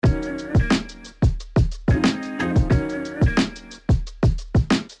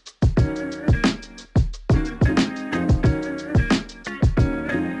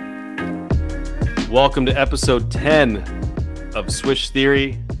Welcome to episode 10 of Swish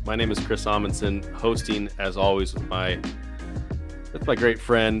Theory. My name is Chris Amundsen, hosting as always with my great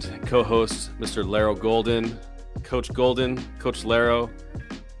friend, co-host, Mr. Laro Golden. Coach Golden, Coach Laro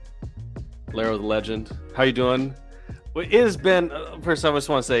the legend. How you doing? Well, it has been, first I just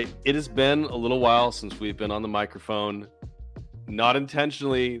want to say, it has been a little while since we've been on the microphone. Not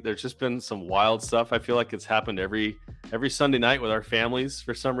intentionally. There's just been some wild stuff. I feel like it's happened every Sunday night with our families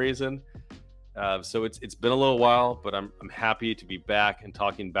for some reason. So it's been a little while, but I'm happy to be back and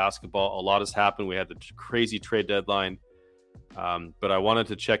talking basketball. A lot has happened. We had the crazy trade deadline, but I wanted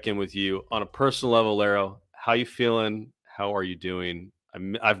to check in with you on a personal level, Laro. How you feeling? How are you doing?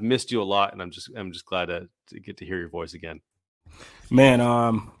 I've missed you a lot, and I'm just glad to get to hear your voice again.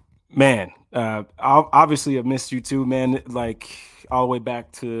 Obviously I've missed you too, man. Like all the way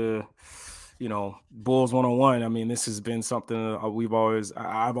back to, Bulls 101. I mean, this has been something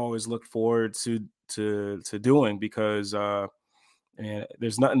I've always looked forward to doing because, and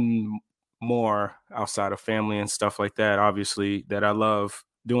there's nothing more outside of family and stuff like that, obviously, that I love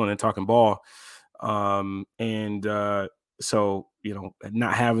doing and talking ball. So,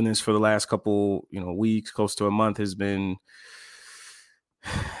 not having this for the last couple, weeks, close to a month it's been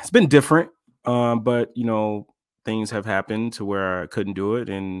different. But things have happened to where I couldn't do it.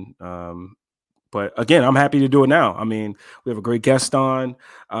 And, but again, I'm happy to do it now. I mean, we have a great guest on.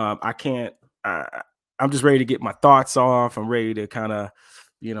 I'm just ready to get my thoughts off. I'm ready to kind of,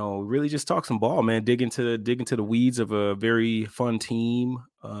 really just talk some ball, man. Dig into the weeds of a very fun team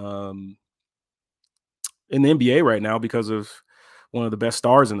in the NBA right now because of one of the best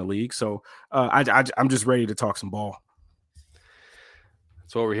stars in the league. So I'm just ready to talk some ball.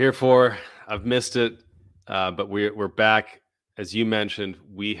 That's what we're here for. I've missed it, but we're back. As you mentioned,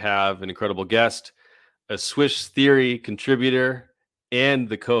 we have an incredible guest, a Swish Theory contributor, and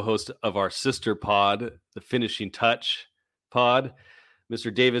the co-host of our sister pod, the Finishing Touch pod,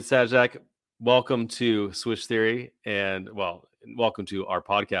 Mr. David Sajdak. Welcome to Swish Theory, and welcome to our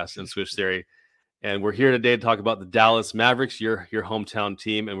podcast in Swish Theory. And we're here today to talk about the Dallas Mavericks, your hometown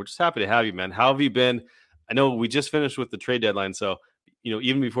team, and we're just happy to have you, man. How have you been? I know we just finished with the trade deadline, so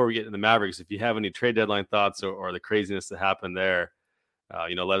even before we get into the Mavericks, if you have any trade deadline thoughts or the craziness that happened there,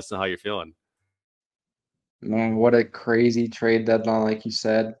 let us know how you're feeling. Man, what a crazy trade deadline, like you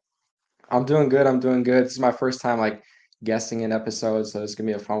said. I'm doing good. This is my first time guessing an episode, so it's gonna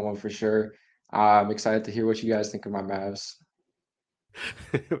be a fun one for sure. I'm excited to hear what you guys think of my Mavs.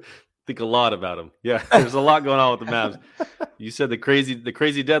 Think a lot about them. Yeah, there's a lot going on with the Mavs. You said the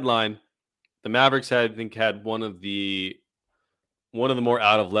crazy deadline. The Mavericks had one of the more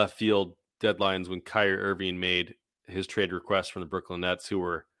out of left field deadlines when Kyrie Irving made his trade request from the Brooklyn Nets, they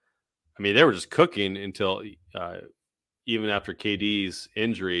were just cooking until even after KD's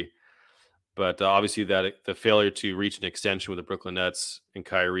injury. But obviously the failure to reach an extension with the Brooklyn Nets and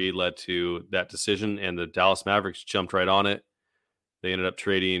Kyrie led to that decision, and the Dallas Mavericks jumped right on it. They ended up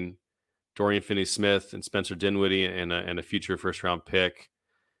trading Dorian Finney-Smith and Spencer Dinwiddie and a future first-round pick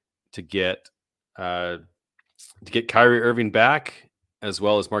to get Kyrie Irving back, as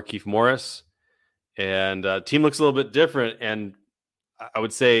well as Markieff Morris. And team looks a little bit different. And I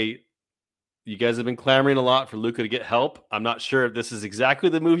would say you guys have been clamoring a lot for Luka to get help. I'm not sure if this is exactly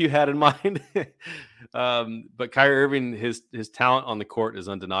the move you had in mind. But Kyrie Irving, his talent on the court is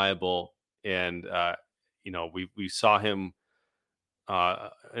undeniable. And, we saw him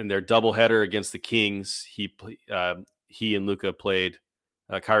in their doubleheader against the Kings. He and Luka played.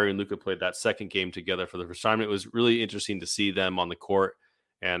 Kyrie and Luka played that second game together for the first time. It was really interesting to see them on the court,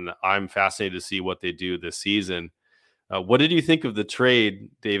 and I'm fascinated to see what they do this season. What did you think of the trade,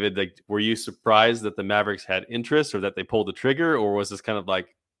 David? Were you surprised that the Mavericks had interest or that they pulled the trigger, or was this kind of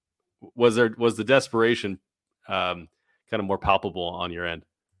was the desperation kind of more palpable on your end?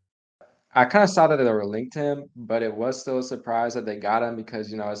 I kind of saw that they were linked to him, but it was still a surprise that they got him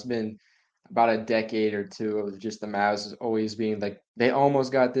because, it's been about a decade or two of just the Mavs always being like, they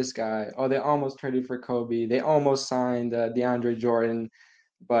almost got this guy. Oh, they almost traded for Kobe. They almost signed DeAndre Jordan,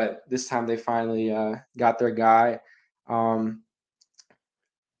 but this time they finally got their guy.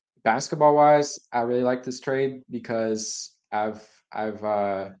 Basketball wise, I really like this trade because I've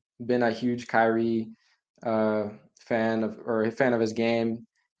been a huge Kyrie fan of his game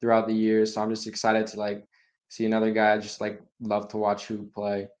throughout the years. So I'm just excited to see another guy I just love to watch hoop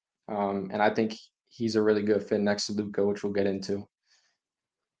play. And I think he's a really good fit next to Luka, which we'll get into.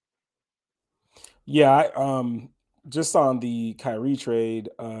 Yeah, just on the Kyrie trade,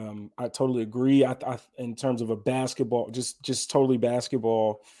 I totally agree. I in terms of a basketball, just totally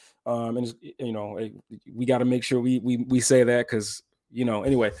basketball, and we got to make sure we say that because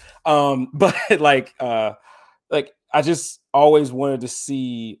Anyway, but like I just always wanted to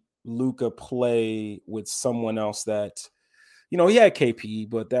see Luka play with someone else that, he had KP,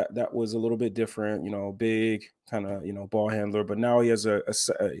 but that was a little bit different, big kind of, ball handler. But now he has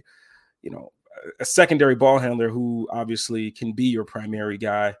you know, a secondary ball handler who obviously can be your primary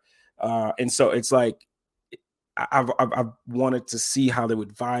guy. And so it's like, I've wanted to see how they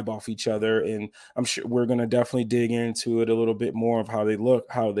would vibe off each other, and I'm sure we're gonna definitely dig into it a little bit more of how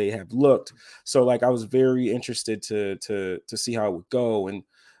they have looked. So like I was very interested to see how it would go, and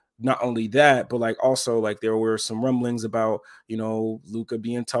not only that, but like also like there were some rumblings about Luka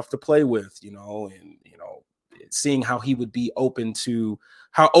being tough to play with, and seeing how he would be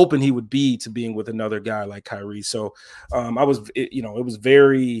how open he would be to being with another guy like Kyrie. So it was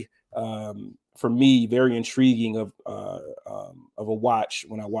very for me very intriguing of a watch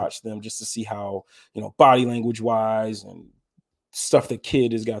when I watched them, just to see how body language wise and stuff the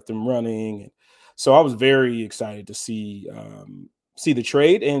kid has got them running. And so I was very excited to see the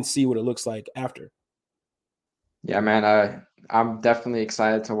trade and see what it looks like after. Yeah, man, I'm definitely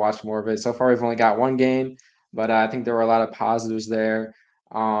excited to watch more of it. So far, we've only got one game, but I think there were a lot of positives there.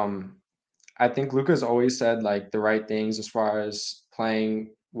 Um, I think Luca's always said like the right things as far as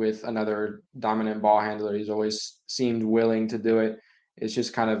playing with another dominant ball handler. He's always seemed willing to do it. It's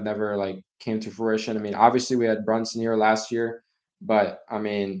just kind of never like came to fruition. I mean, obviously we had Brunson here last year, but I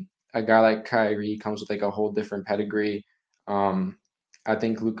mean, a guy like Kyrie comes with like a whole different pedigree. Um, I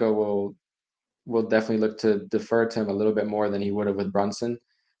think Luca will definitely look to defer to him a little bit more than he would have with Brunson,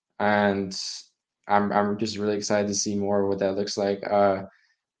 and I'm just really excited to see more of what that looks like.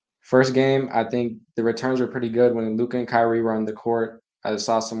 First game, I think the returns were pretty good when Luka and Kyrie were on the court. I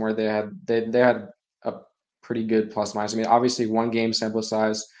saw somewhere they had a pretty good plus minus. I mean, obviously one game sample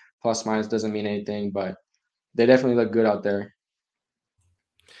size plus minus doesn't mean anything, but they definitely look good out there.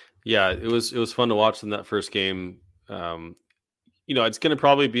 Yeah, it was fun to watch in that first game. It's going to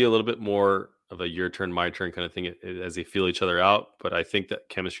probably be a little bit more of a your turn, my turn kind of thing as they feel each other out. But I think that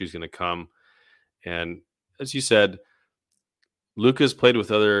chemistry is going to come. And as you said, Luka's played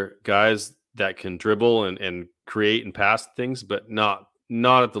with other guys that can dribble and create and pass things, but not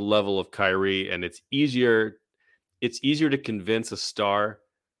at the level of Kyrie. And it's easier to convince a star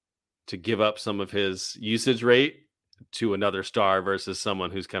to give up some of his usage rate to another star versus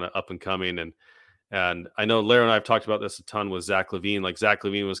someone who's kind of up and coming. And I know Larry and I have talked about this a ton with Zach LaVine. Like Zach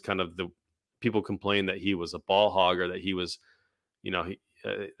LaVine was kind of the people complained that he was a ball hog, or that he was,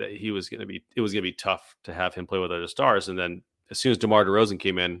 that he was going to be, it was going to be tough to have him play with other stars. And then as soon as DeMar DeRozan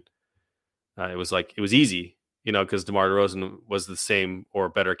came in, it was easy, because DeMar DeRozan was the same or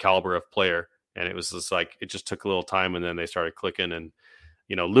better caliber of player. And it was just like, it just took a little time, and then they started clicking. And,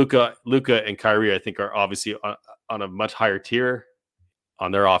 Luka and Kyrie, I think, are obviously on a much higher tier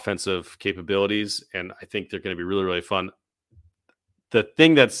on their offensive capabilities. And I think they're going to be really, really fun. The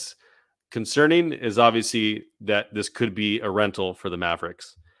thing that's concerning is obviously that this could be a rental for the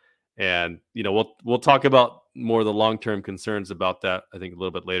Mavericks. And, we'll talk about more of the long-term concerns about that, I think, a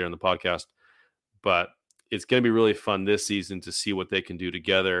little bit later in the podcast. But it's going to be really fun this season to see what they can do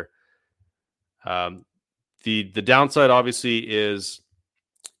together. The downside, obviously, is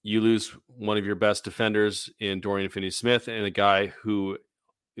you lose one of your best defenders in Dorian Finney-Smith, and a guy who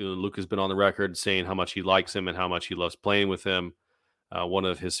Luke has been on the record saying how much he likes him and how much he loves playing with him, one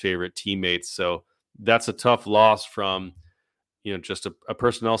of his favorite teammates. So that's a tough loss from, just a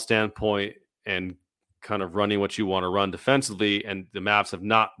personnel standpoint and kind of running what you want to run defensively. And the Mavs have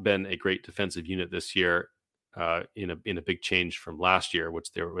not been a great defensive unit this year, in a big change from last year,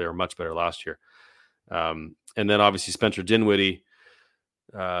 which they were much better last year. And then obviously Spencer Dinwiddie,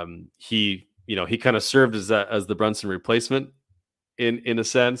 he kind of served as the Brunson replacement in a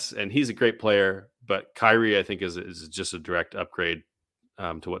sense, and he's a great player. But Kyrie, I think, is just a direct upgrade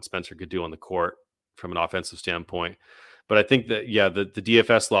to what Spencer could do on the court from an offensive standpoint. But I think that the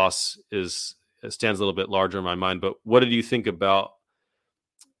DFS loss stands a little bit larger in my mind. But what do you think about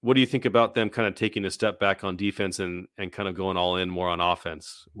them kind of taking a step back on defense and kind of going all in more on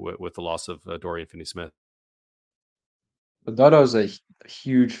offense with the loss of Dorian Finney-Smith? But Dodo's a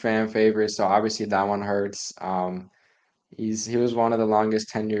huge fan favorite, so obviously that one hurts. He was one of the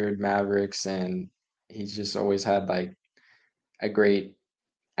longest tenured Mavericks, and he's just always had like a great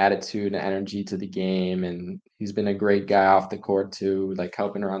attitude and energy to the game, and he's been a great guy off the court too, like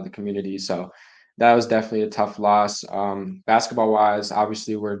helping around the community. So that was definitely a tough loss. Basketball wise,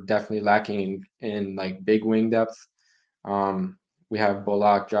 obviously we're definitely lacking in like big wing depth. We have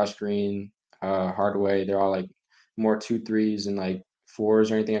Bullock, Josh Green, Hardaway. They're all like more 2 3s and like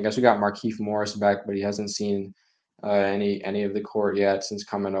 4s or anything. I guess we got Markieff Morris back, but he hasn't seen any of the court yet since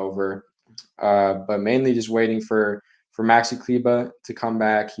coming over. But mainly just waiting for Maxi Kleba to come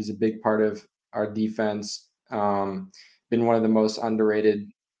back. He's a big part of our defense. Been one of the most underrated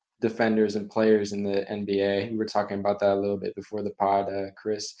defenders and players in the NBA. We were talking about that a little bit before the pod,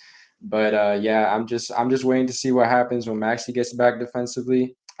 Chris. But yeah, I'm just waiting to see what happens when Maxi gets back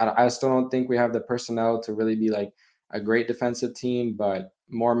defensively. I still don't think we have the personnel to really be like a great defensive team, but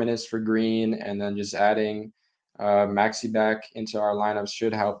more minutes for Green and then just adding Maxi back into our lineup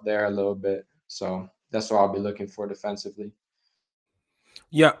should help there a little bit. So that's what I'll be looking for defensively.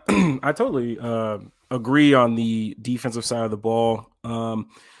 Yeah, I totally agree on the defensive side of the ball.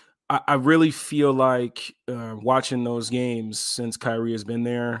 I really feel like watching those games since Kyrie has been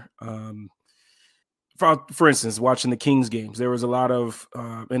there. For instance, watching the Kings games, there was a lot of,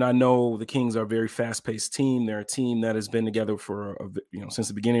 and I know the Kings are a very fast-paced team. They're a team that has been together for since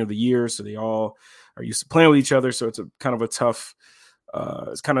the beginning of the year, so they all are used to playing with each other. So it's a kind of a tough.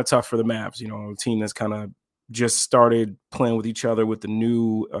 It's kind of tough for the Mavs, a team that's kind of just started playing with each other with the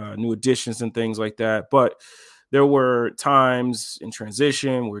new additions and things like that. But there were times in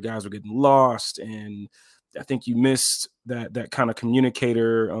transition where guys were getting lost, and I think you missed that kind of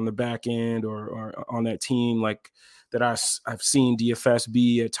communicator on the back end or on that team like that I've seen DFS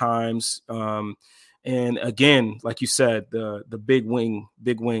be at times. And again, like you said, the big wing.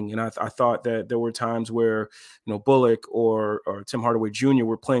 And I thought that there were times where, Bullock or Tim Hardaway Jr.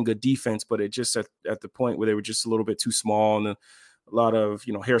 were playing good defense, but it just at the point where they were just a little bit too small, and a lot of,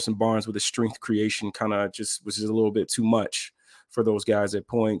 Harrison Barnes with his strength creation kind of just was just a little bit too much for those guys at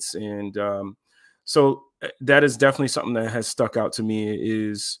points. And so that is definitely something that has stuck out to me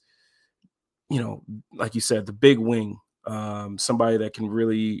is, like you said, the big wing. Somebody that can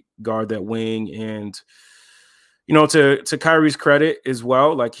really guard that wing. And to Kyrie's credit as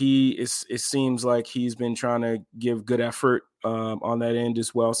well, like it seems like he's been trying to give good effort on that end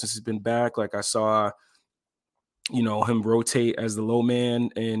as well since he's been back. Like I saw him rotate as the low man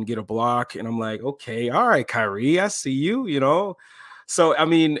and get a block, and I'm like, okay, all right, Kyrie, I see you. So I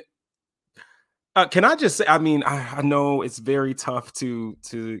mean, can I just say, I mean, I know it's very tough to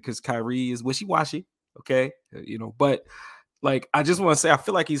because Kyrie is wishy-washy, okay, but like, I just want to say, I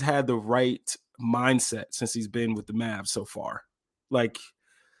feel like he's had the right mindset since he's been with the Mavs so far, like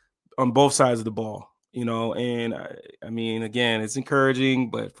on both sides of the ball, and I mean, again, it's encouraging,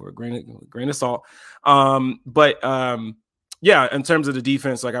 but for a grain of salt. Yeah, in terms of the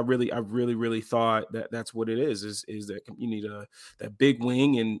defense, like I really thought that that's what it is that you need that big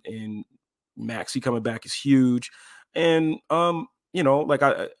wing, and Maxi coming back is huge. And like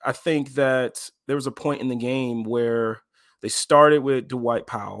I think that there was a point in the game where they started with Dwight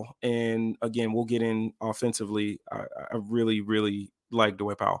Powell, and again, we'll get in offensively. I really like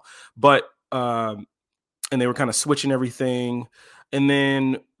Dwight Powell, but and they were kind of switching everything, and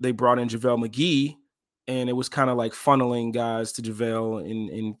then they brought in JaVale McGee, and it was kind of like funneling guys to JaVale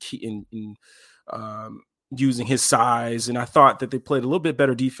in using his size, and I thought that they played a little bit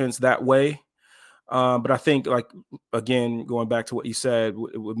better defense that way. But I think, like, again, going back to what you said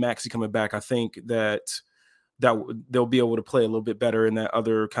with Maxi coming back, I think that they'll be able to play a little bit better in that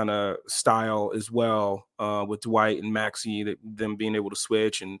other kind of style as well, with Dwight and Maxi, them being able to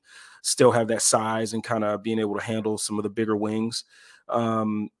switch and still have that size and kind of being able to handle some of the bigger wings.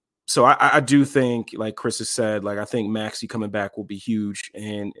 So I do think, like Chris has said, like I think Maxi coming back will be huge,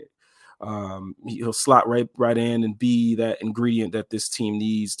 and he'll slot right in and be that ingredient that this team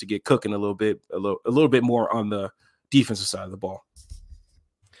needs to get cooking a little bit more on the defensive side of the ball.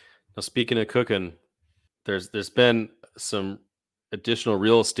 Now, speaking of cooking, there's been some additional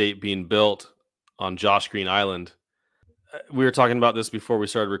real estate being built on Josh Green Island. We were talking about this before we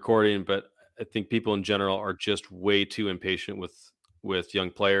started recording, but I think people in general are just way too impatient with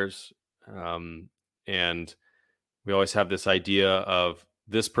young players. And we always have this idea of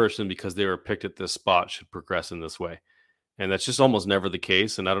this person, because they were picked at this spot, should progress in this way. And that's just almost never the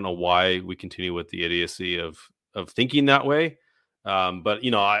case. And I don't know why we continue with the idiocy of thinking that way. But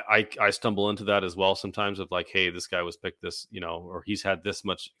I stumble into that as well sometimes, of like, hey, this guy was picked this, or he's had this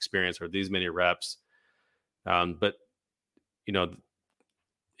much experience or these many reps. But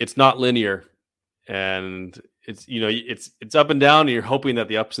it's not linear, and it's up and down, and you're hoping that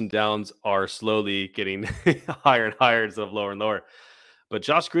the ups and downs are slowly getting higher and higher instead of lower and lower. But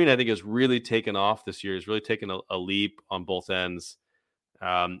Josh Green, I think, has really taken off this year. He's really taken a leap on both ends.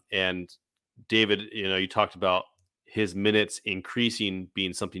 And David, you talked about his minutes increasing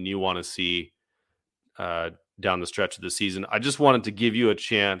being something you want to see down the stretch of the season. I just wanted to give you a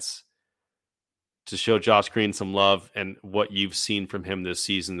chance to show Josh Green some love and what you've seen from him this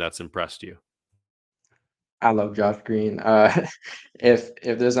season that's impressed you. I love Josh Green. If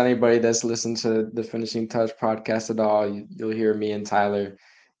there's anybody that's listened to the Finishing Touch podcast at all, you'll hear me and Tyler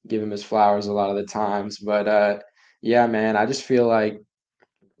give him his flowers a lot of the times. But yeah, man, I just feel like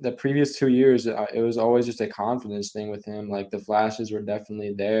the previous 2 years, it was always just a confidence thing with him. Like the flashes were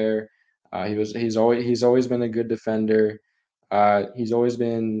definitely there. He's always been a good defender. He's always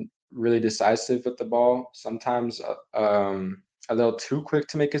been really decisive with the ball. Sometimes a little too quick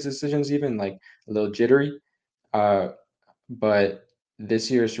to make his decisions, even like a little jittery. Uh, but this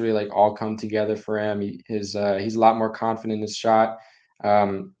year it's really like all come together for him. He's a lot more confident in his shot.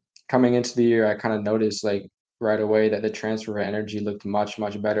 Um, Coming into the year, I kind of noticed like right away that the transfer energy looked much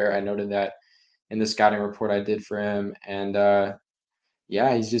better. I noted that in the scouting report I did for him, and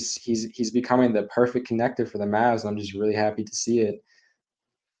yeah, he's becoming the perfect connector for the Mavs. And I'm just really happy to see it.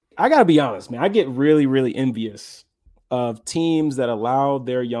 I gotta be honest, man. I get really envious of teams that allow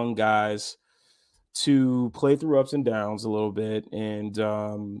their young guys to play through ups and downs a little bit and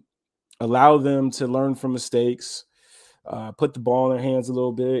allow them to learn from mistakes, put the ball in their hands a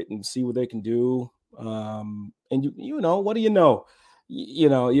little bit and see what they can do. And you know, what do you know? You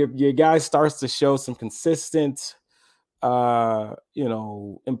know, your guy starts to show some consistent,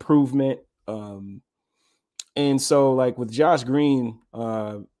 improvement. And so, like with Josh Green,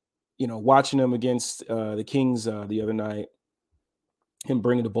 watching him against the Kings the other night, him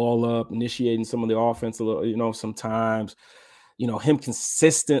bringing the ball up, initiating some of the offense a little, sometimes, him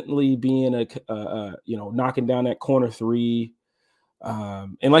consistently being knocking down that corner three.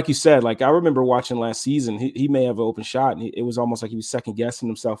 And like you said, like I remember watching last season, he may have an open shot and it was almost like he was second guessing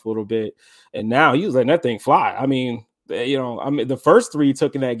himself a little bit. And now he was letting that thing fly. I mean, the first three he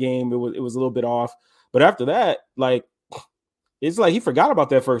took in that game, it was a little bit off. But after that, like, it's like he forgot about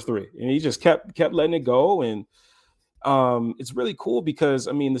that first three and he just kept letting it go. And it's really cool because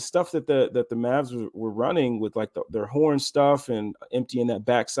I mean the stuff that the Mavs were running with like their horn stuff and emptying that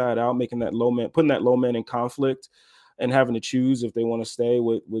backside out, making that low man, putting that low man in conflict, and having to choose if they want to stay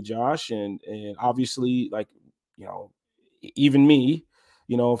with Josh and obviously like even me,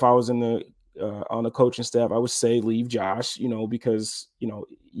 if I was in the on the coaching staff, I would say leave Josh, because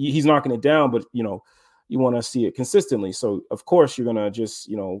he's knocking it down, but you want to see it consistently. So of course you're gonna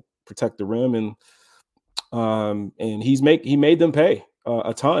just protect the rim and he made them pay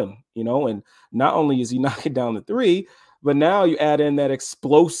a ton, and not only is he knocking down the three, but now you add in that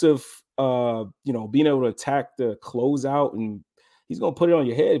explosive, being able to attack the closeout, and he's going to put it on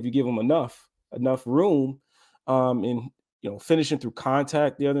your head if you give him enough room, and finishing through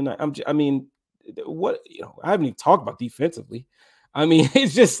contact the other night. I mean, I haven't even talked about defensively. I mean,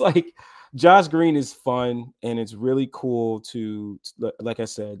 it's just like Josh Green is fun, and it's really cool to, like I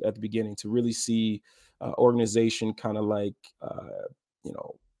said at the beginning, to really see organization kind of like,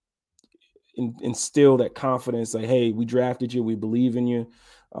 instill that confidence. Like, hey, we drafted you, we believe in you,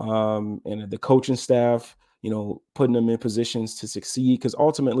 and the coaching staff, putting them in positions to succeed. Because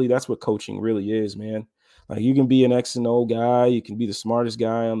ultimately, that's what coaching really is, man. Like, you can be an X and O guy, you can be the smartest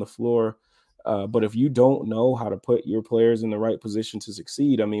guy on the floor. But if you don't know how to put your players in the right position to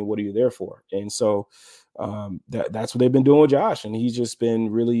succeed, I mean, what are you there for? And so that's what they've been doing with Josh, and he's just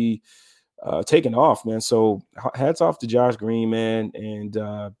been really taking off, man. So hats off to Josh Green, man, and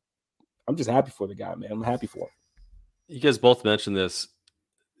I'm just happy for the guy, man. I'm happy for him. You guys both mentioned this.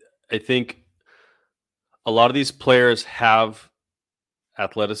 I think a lot of these players have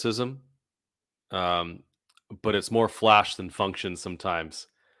athleticism, but it's more flash than function sometimes.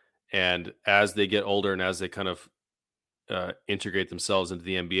 And as they get older and as they kind of integrate themselves into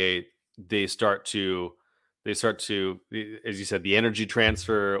the NBA, they start to, as you said, the energy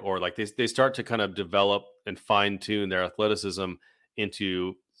transfer, or like they start to kind of develop and fine tune their athleticism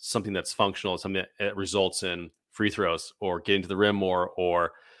into something that's functional, something that results in free throws or getting to the rim more,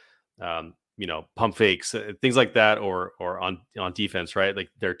 or pump fakes, things like that, or on defense, right? Like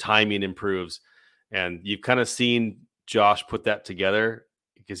their timing improves, and you've kind of seen Josh put that together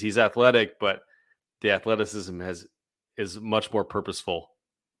because he's athletic, but the athleticism is much more purposeful,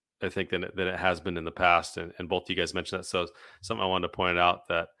 I think, than it has been in the past. And both of you guys mentioned that. So something I wanted to point out,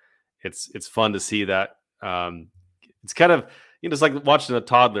 that it's fun to see that. It's kind of, it's like watching a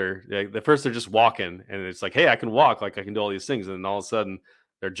toddler. Like, at first they're just walking and it's like, hey, I can walk, like I can do all these things. And then all of a sudden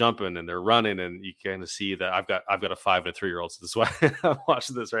they're jumping and they're running, and you kind of see that I've got a 5 and a 3-year-old. So this is why I'm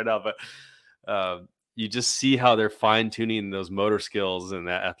watching this right now. But you just see how they're fine tuning those motor skills and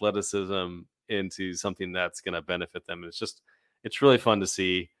that athleticism into something that's going to benefit them. And it's really fun to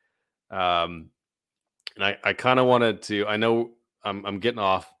see. And I kind of wanted to, I know I'm getting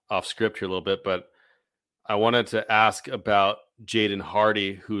off script here a little bit, but I wanted to ask about Jaden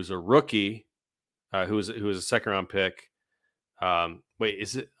Hardy, who's a rookie, who was a second round pick. Wait,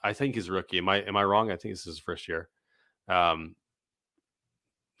 is it? I think he's a rookie. Am I wrong? I think this is his first year. Let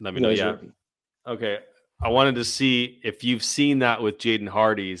me know. Yeah. Okay. I wanted to see if you've seen that with Jaden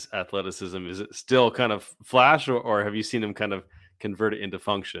Hardy's athleticism. Is it still kind of flash, or have you seen him kind of convert it into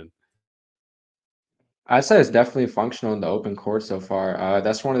function? I'd say it's definitely functional in the open court so far.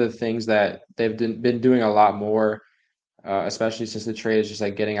 That's one of the things that they've been doing a lot more, especially since the trade is just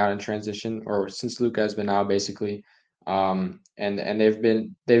like getting out in transition, or since Luka has been out basically. And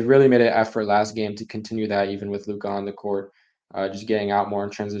they've really made an effort last game to continue that even with Luka on the court, just getting out more in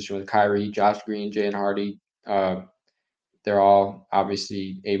transition with Kyrie, Josh Green, Jay and Hardy. They're all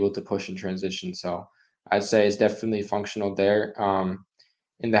obviously able to push in transition. So I'd say it's definitely functional there.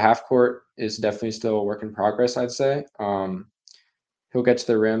 In the half court is definitely still a work in progress, I'd say. He'll get to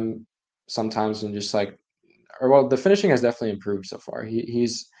the rim sometimes and just like, or well, the finishing has definitely improved so far.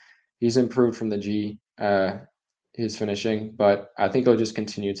 He's improved from the G, his finishing, but I think he'll just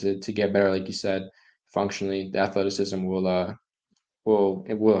continue to get better, like you said. Functionally, the athleticism will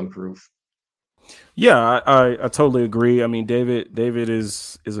improve. Yeah, I totally agree. I mean, David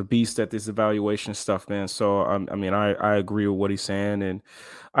is a beast at this evaluation stuff, man. So I mean, I agree with what he's saying, and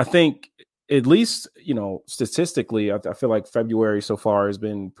I think at least statistically, I feel like February so far has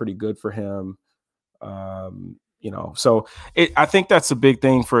been pretty good for him. So I think that's a big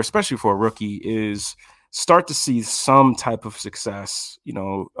thing especially for a rookie is start to see some type of success.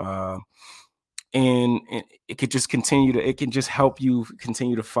 And it could just it can just help you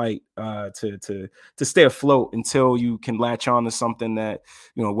continue to fight to stay afloat until you can latch on to something that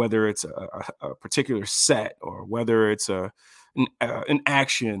whether it's a particular set or whether it's an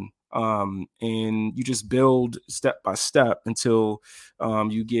action, and you just build step by step until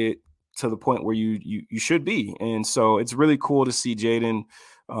you get to the point where you should be. And so it's really cool to see Jaden,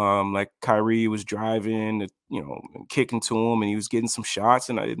 like Kyrie was driving, kicking to him, and he was getting some shots,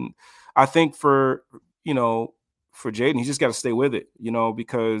 and I think for Jaden, he just got to stay with it,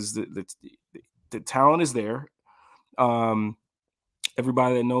 because the talent is there.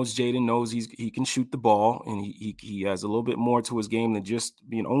 Everybody that knows Jaden knows he can shoot the ball, and he has a little bit more to his game than just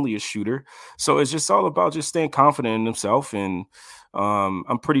being only a shooter. So it's just all about just staying confident in himself. And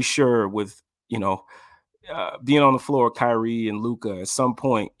I'm pretty sure with being on the floor, Kyrie and Luka, at some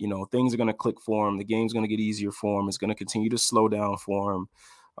point, things are going to click for him. The game's going to get easier for him. It's going to continue to slow down for him.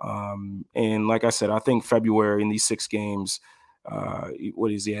 And like I said, I think February in these 6 games,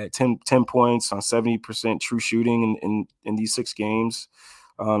 what is he at? 10 points on 70% true shooting in these 6 games.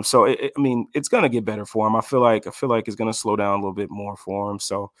 So I mean, it's going to get better for him. I feel like it's going to slow down a little bit more for him.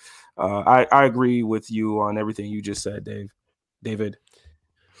 So I agree with you on everything you just said, David.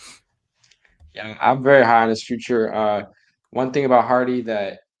 Yeah, I'm very high on his future. One thing about Hardy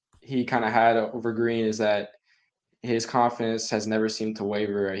that he kind of had over Green is that his confidence has never seemed to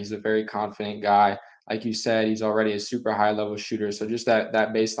waver. He's a very confident guy. Like you said, he's already a super high level shooter. So just that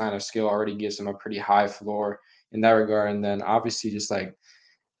baseline of skill already gives him a pretty high floor in that regard. And then obviously just like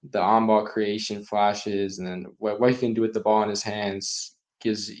the on ball creation flashes and then what he can do with the ball in his hands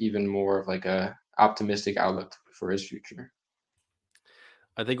gives even more of like a optimistic outlook for his future.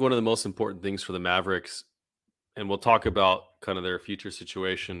 I think one of the most important things for the Mavericks, and we'll talk about kind of their future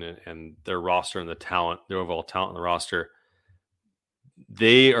situation and their roster and their overall talent in the roster.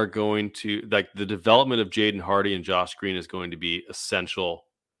 They are going to, like, the development of Jaden Hardy and Josh Green is going to be essential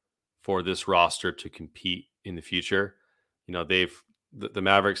for this roster to compete in the future. The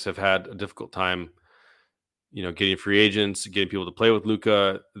Mavericks have had a difficult time, getting free agents, getting people to play with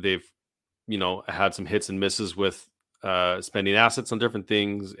Luka. They've, had some hits and misses with spending assets on different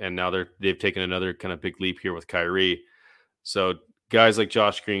things, and now they've taken another kind of big leap here with Kyrie. So guys like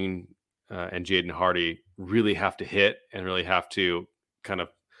Josh Green and Jaden Hardy really have to hit and really have to kind of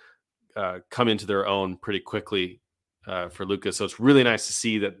come into their own pretty quickly for Luka. So it's really nice to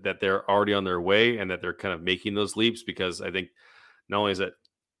see that they're already on their way and that they're kind of making those leaps, because I think not only is it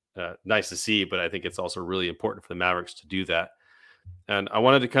nice to see, but I think it's also really important for the Mavericks to do that. And I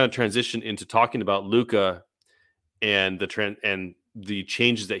wanted to kind of transition into talking about Luka and the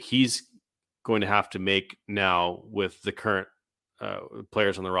changes that he's going to have to make now with the current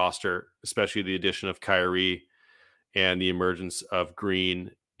players on the roster, especially the addition of Kyrie and the emergence of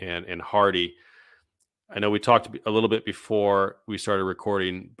Green and Hardy. I know we talked a little bit before we started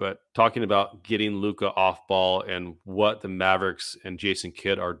recording, but talking about getting Luka off ball and what the Mavericks and Jason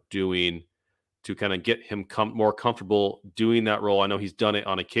Kidd are doing to kind of get him more comfortable doing that role. I know he's done it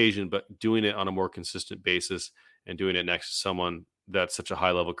on occasion, but doing it on a more consistent basis and doing it next to someone that's such a high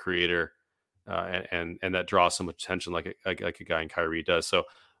level creator and that draws so much attention like a guy in Kyrie does. So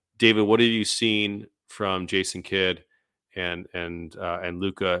David, what have you seen from Jason Kidd and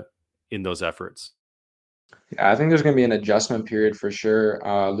Luka in those efforts? Yeah, I think there's going to be an adjustment period for sure.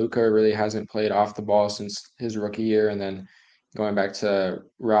 Luka really hasn't played off the ball since his rookie year, and then going back to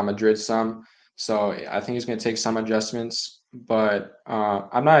Real Madrid some. So I think it's going to take some adjustments. But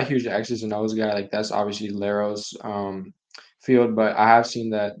I'm not a huge X's and O's guy. Like that's obviously Lero's field, but I have seen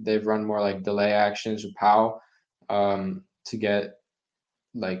that they've run more like delay actions with Powell to get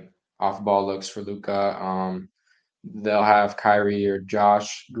like off ball looks for Luka. They'll have Kyrie or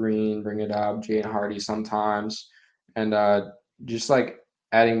Josh Green bring it up, Jaden Hardy sometimes, and just like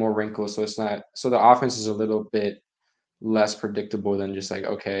adding more wrinkles so it's not so the offense is a little bit less predictable than just like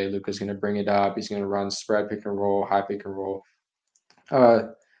okay, Luka's gonna bring it up, he's gonna run spread pick and roll, high pick and roll. Uh,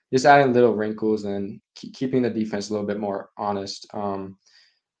 just adding little wrinkles and keeping the defense a little bit more honest.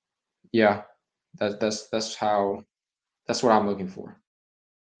 Yeah, that's how that's what I'm looking for.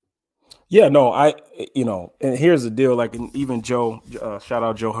 Yeah, no, and here's the deal. Like, and even Joe, shout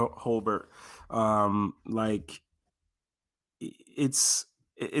out Joe Holbert. Like, it's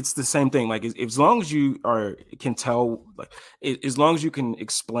the same thing. Like, as long as you can tell, like, as long as you can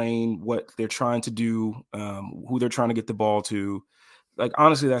explain what they're trying to do, who they're trying to get the ball to, like,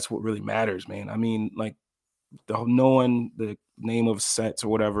 honestly, that's what really matters, man. I mean, like, knowing the name of sets or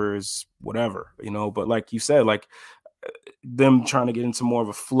whatever is whatever, But like you said, like them trying to get into more of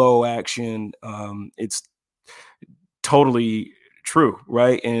a flow action, it's totally true,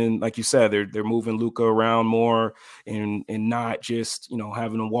 right? And like you said, they're moving Luka around more and not just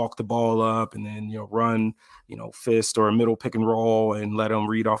having to walk the ball up and then run fist or a middle pick and roll and let them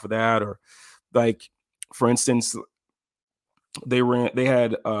read off of that. Or like, for instance, they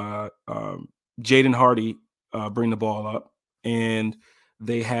had Jaden Hardy bring the ball up, and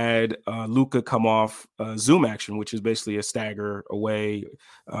they had Luka come off zoom action, which is basically a stagger away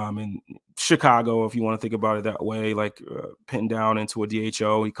in Chicago, if you want to think about it that way, like pinned down into a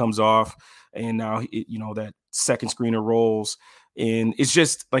DHO. He comes off, and now that second screener rolls. And it's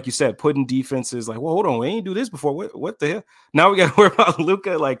just like you said, putting defenses like, well, hold on, we ain't do this before. What the hell? Now we got to worry about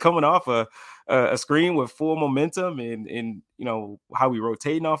Luka like coming off a screen with full momentum, and how we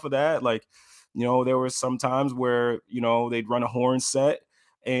rotating off of that. Like, there were some times where they'd run a horn set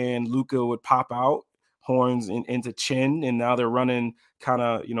and Luka would pop out horns into chin, and now they're running kind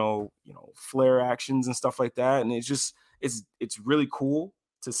of flare actions and stuff like that. And it's really cool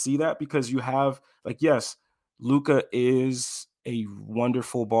to see that, because you have, like, yes, Luka is a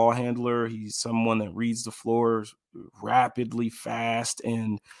wonderful ball handler. He's someone that reads the floor rapidly, fast,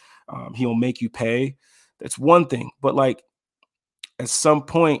 and he'll make you pay. That's one thing. But like, at some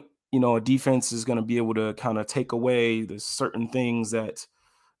point, a defense is going to be able to kind of take away the certain things that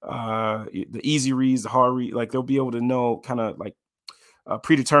the easy reads, the hard read, like they'll be able to know, kind of like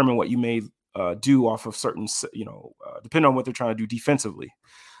predetermine what you may do off of certain, depending on what they're trying to do defensively.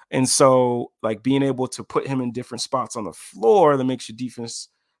 And so, like, being able to put him in different spots on the floor, that makes your defense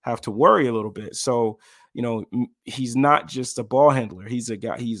have to worry a little bit. So, he's not just a ball handler. He's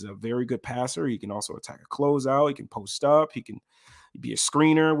a very good passer. He can also attack a closeout. He can post up. He can be a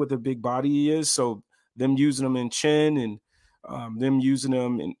screener with a big body he is. So them using him in chin and them using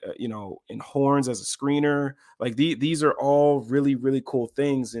him in horns as a screener, like these are all really, really cool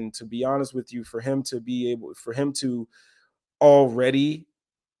things. And to be honest with you, for him to already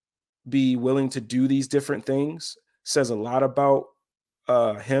be willing to do these different things says a lot about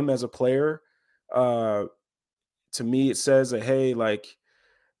him as a player. To me, it says that, hey, like,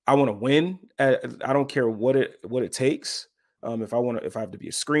 I want to win. I don't care what it takes. If I have to be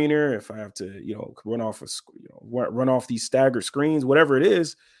a screener, if I have to, run off these staggered screens, whatever it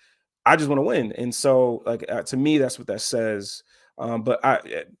is, I just want to win. And so, like, to me, that's what that says. But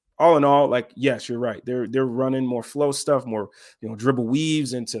all in all, like, yes, you're right. They're running more flow stuff, more dribble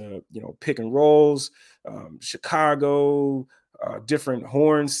weaves into pick and rolls. Chicago, different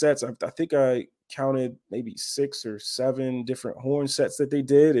horn sets. I think I counted maybe 6 or 7 different horn sets that they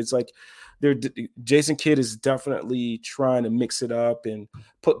did. It's like Jason Kidd is definitely trying to mix it up and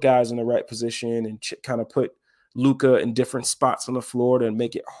put guys in the right position and kind of put Luka in different spots on the floor to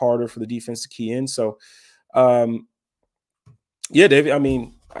make it harder for the defense to key in. So, yeah, David, I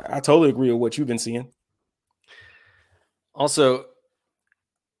mean, I totally agree with what you've been seeing. Also,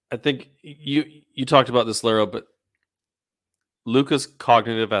 I think you talked about this, Lero, but Luka's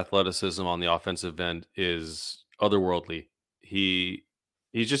cognitive athleticism on the offensive end is otherworldly. He's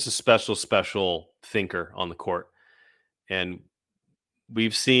just a special thinker on the court. And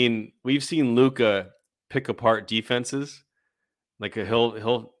we've seen Luka pick apart defenses Like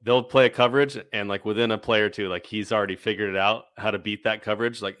they'll play a coverage, and like within a play or two, like he's already figured it out how to beat that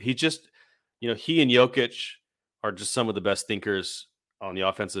coverage. Like he just, he and Jokic are just some of the best thinkers on the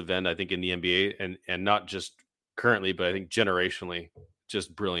offensive end, I think, in the NBA, and not just currently, but I think generationally,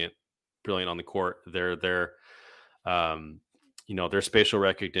 just brilliant on the court. Their their spatial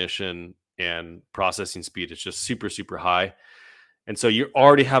recognition and processing speed is just super, super high. And so you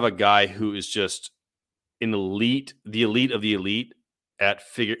already have a guy who is just the elite of the elite at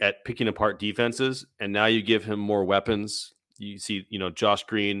picking apart defenses. And now you give him more weapons. You see, Josh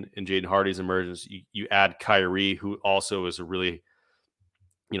Green and Jaden Hardy's emergence. You add Kyrie, who also is a really,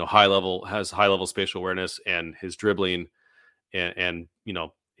 has high level spatial awareness, and his dribbling and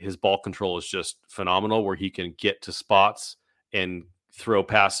his ball control is just phenomenal, where he can get to spots and throw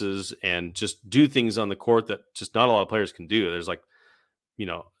passes and just do things on the court that just not a lot of players can do. There's like,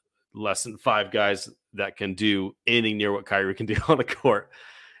 less than 5 guys that can do anything near what Kyrie can do on the court.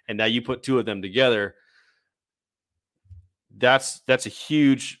 And now you put 2 of them together. That's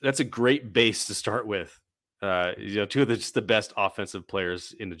a great base to start with. 2 of the best offensive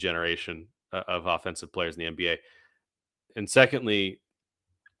players in the generation of offensive players in the NBA. And secondly,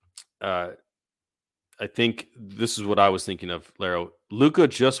 I think this is what I was thinking of, Laro. Luka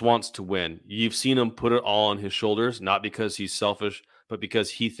just wants to win. You've seen him put it all on his shoulders, not because he's selfish, but because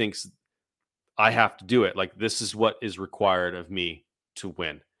he thinks, I have to do it. Like, this is what is required of me to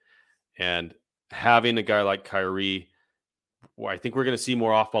win. And having a guy like Kyrie, I think we're going to see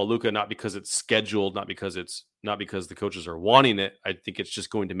more off-ball Luka, not because it's scheduled, not because the coaches are wanting it. I think it's just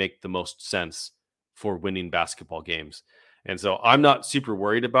going to make the most sense for winning basketball games. And so I'm not super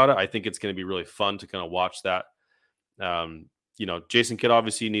worried about it. I think it's going to be really fun to kind of watch that. Jason Kidd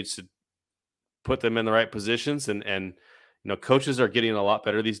obviously needs to put them in the right positions, and coaches are getting a lot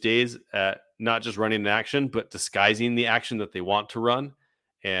better these days at not just running an action, but disguising the action that they want to run,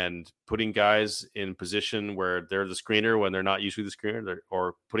 and putting guys in position where they're the screener when they're not usually the screener,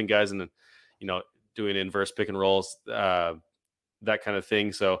 or putting guys in, doing inverse pick and rolls, that kind of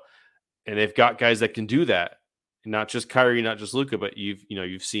thing. So, and they've got guys that can do that. Not just Kyrie, not just Luka, but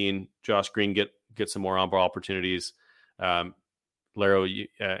you've seen Josh Green get some more on-ball opportunities. Laro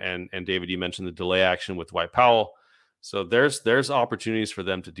and David, you mentioned the delay action with Dwight Powell. So there's opportunities for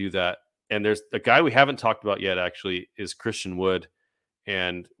them to do that. And there's a guy we haven't talked about yet, actually, is Christian Wood,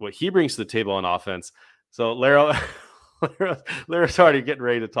 and what he brings to the table on offense. So Laro's already getting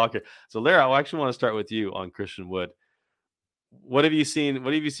ready to talk here. So Laro, I actually want to start with you on Christian Wood. What have you seen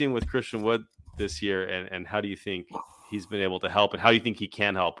with Christian Wood this year, and how do you think he's been able to help, and how do you think he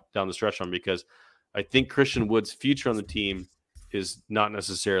can help down the stretch run? Because I think Christian Wood's future on the team is not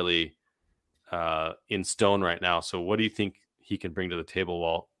necessarily in stone right now. So what do you think he can bring to the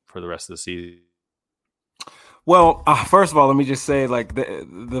table for the rest of the season? Well, first of all, let me just say, like,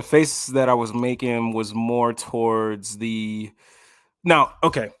 the face that I was making was more towards the. Now,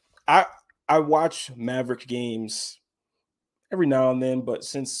 okay, I watch Mavericks games every now and then, but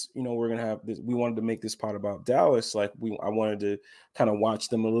since we're gonna have this, we wanted to make this part about Dallas. Like, I wanted to kind of watch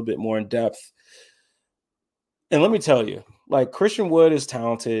them a little bit more in depth. And let me tell you, like, Christian Wood is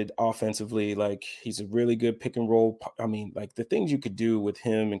talented offensively. Like, he's a really good pick and roll. I mean, like, the things you could do with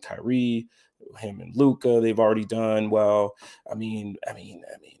him and Kyrie, him and Luka, they've already done well. I mean,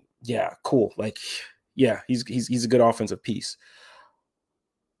 yeah, cool. Like, yeah, he's a good offensive piece.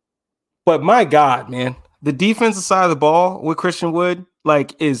 But my God, man, the defensive side of the ball with Christian Wood,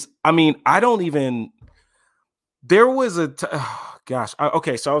 like, there was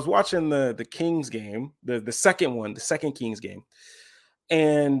okay, so I was watching the Kings game, the second Kings game,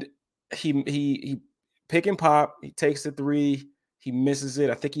 and he pick and pop, he takes the 3, he misses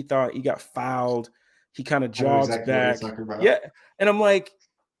it. I think he thought he got fouled. He kind of jogs back. Yeah, and I'm like,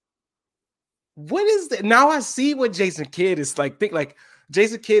 what is that? Now I see what Jason Kidd is like.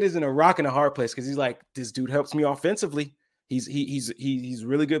 Jason Kidd is in a rock and a hard place, because he's like, this dude helps me offensively. He's a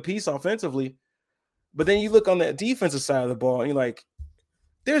really good piece offensively. But then you look on the defensive side of the ball, and you're like,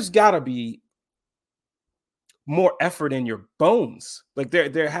 there's got to be more effort in your bones. Like,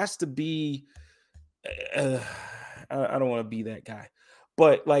 there has to be. I don't want to be that guy,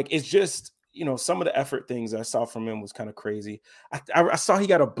 but like, it's just, some of the effort things I saw from him was kind of crazy. I saw he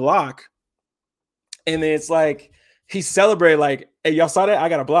got a block, and then it's like he celebrated like, "Hey, y'all saw that? I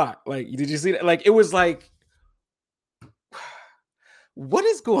got a block." Like, did you see that? Like, it was like, what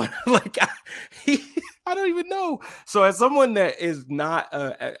is going on? Like, I don't even know. So, as someone that is not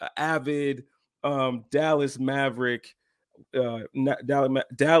an avid Dallas Mavericks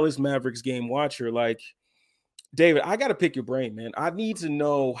game watcher, like, David, I got to pick your brain, man. I need to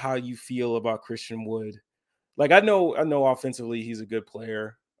know how you feel about Christian Wood Like I know offensively he's a good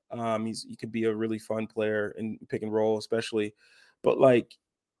player. He could be a really fun player in pick and roll, especially. But like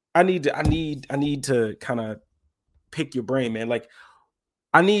I need to kind of pick your brain, man. Like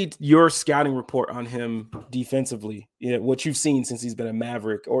I need your scouting report on him defensively. You know, what you've seen since he's been a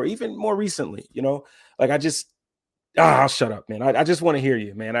Maverick, or even more recently. You know, like I'll shut up, man. I just want to hear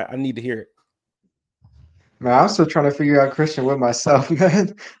you, man. I need to hear it. Man, I'm still trying to figure out Christian Wood myself,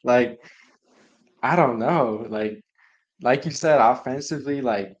 man. Like, I don't know. Like you said, offensively,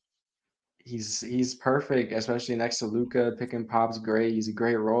 like he's perfect, especially next to Luca. Pick and pop's great. He's a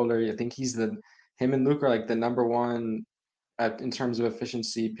great roller. I think him and Luca are like the number one in terms of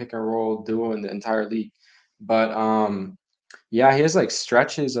efficiency pick and roll duo in the entire league. But yeah, he has like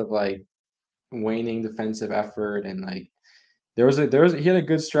stretches of like waning defensive effort, and like he had a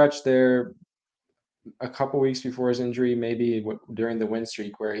good stretch there a couple weeks before his injury, maybe during the win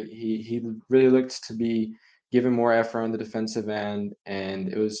streak, where he really looked to be given more effort on the defensive end,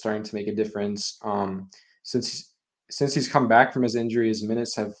 and it was starting to make a difference. Since since he's come back from his injury, his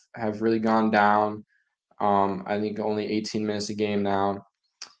minutes have really gone down. I think only 18 minutes a game now,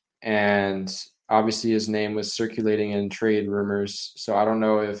 and obviously his name was circulating in trade rumors. So I don't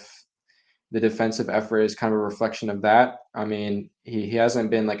know if the defensive effort is kind of a reflection of that. I mean, he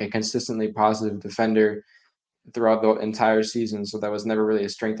hasn't been like a consistently positive defender throughout the entire season, so that was never really a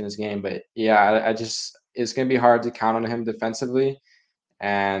strength in his game. But yeah, I just it's gonna be hard to count on him defensively,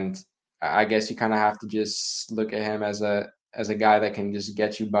 and I guess you kind of have to just look at him as a guy that can just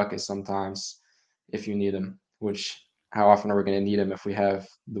get you buckets sometimes if you need him. Which how often are we gonna need him if we have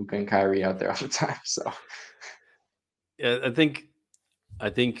Luka and Kyrie out there all the time? So Yeah, I think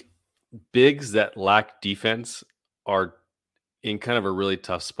bigs that lack defense are in kind of a really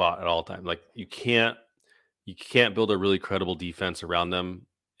tough spot at all time. Like you can't build a really credible defense around them,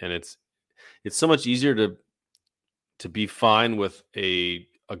 and it's so much easier to be fine with a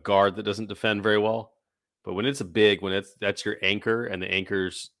guard that doesn't defend very well. But when it's a big, when that's your anchor and the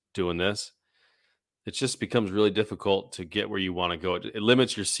anchor's doing this, it just becomes really difficult to get where you want to go. It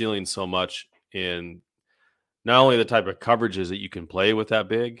limits your ceiling so much in not only the type of coverages that you can play with that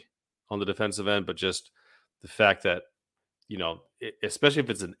big on the defensive end, but just the fact that, especially if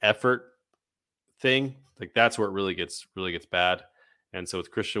it's an effort thing, like that's where it really gets bad. And so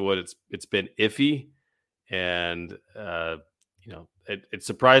with Christian Wood, it's been iffy, and it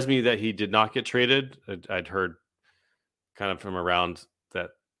surprised me that he did not get traded. I'd heard kind of from around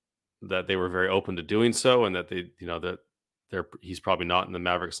that they were very open to doing so, and that he's probably not in the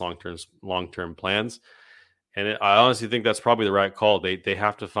Mavericks long term plans. And I honestly think that's probably the right call. They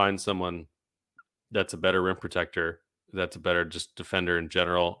have to find someone that's a better rim protector, that's a better just defender in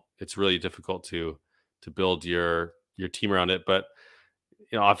general. It's really difficult to build your team around it. But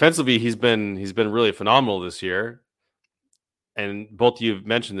offensively, he's been really phenomenal this year. And both of you have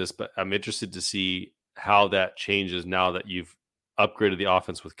mentioned this, but I'm interested to see how that changes now that you've upgraded the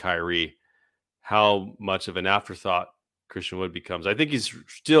offense with Kyrie. How much of an afterthought Christian Wood becomes. I think he's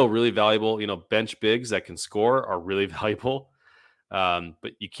still really valuable. Bench bigs that can score are really valuable.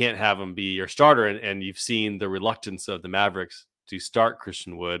 But you can't have him be your starter. And you've seen the reluctance of the Mavericks to start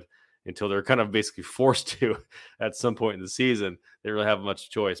Christian Wood until they're kind of basically forced to at some point in the season. They really have much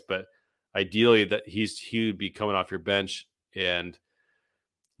choice. But ideally, that he would be coming off your bench. And,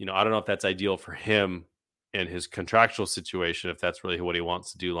 I don't know if that's ideal for him and his contractual situation, if that's really what he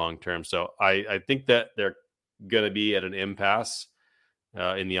wants to do long term. So I think that they're going to be at an impasse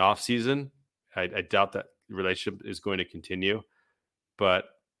in the off season. I doubt that relationship is going to continue, but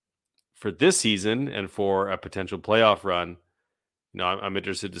for this season and for a potential playoff run, I'm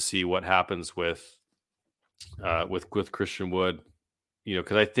interested to see what happens with Christian Wood.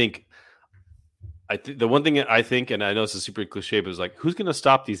 Because I think the one thing I think, and I know it's a super cliche, but it's like, who's going to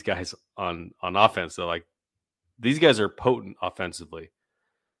stop these guys on offense? So like, these guys are potent offensively,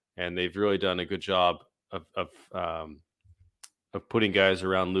 and they've really done a good job of putting guys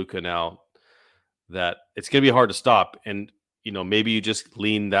around Luka now that it's going to be hard to stop. And, maybe you just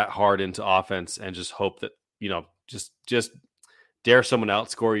lean that hard into offense and just hope that, just dare someone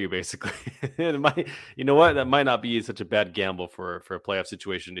outscore you, basically. It might, that might not be such a bad gamble for a playoff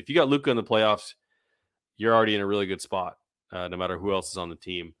situation. If you got Luka in the playoffs, you're already in a really good spot, no matter who else is on the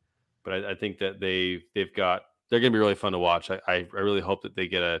team. But I think that they're going to be really fun to watch. I really hope that they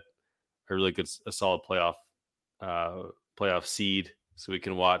get a really good, a solid playoff seed, so we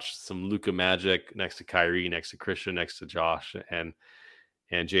can watch some Luka magic next to Kyrie, next to Christian, next to Josh and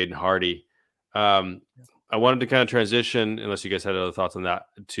Jaden Hardy. I wanted to kind of transition, unless you guys had other thoughts on that,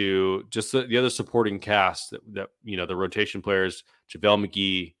 to just the other supporting cast that the rotation players: JaVale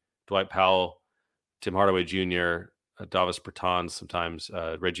McGee, Dwight Powell, Tim Hardaway Jr., Davis Bertans, sometimes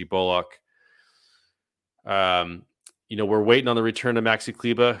Reggie Bullock. We're waiting on the return of Maxi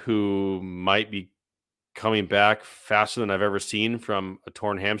Kleba, who might be coming back faster than I've ever seen from a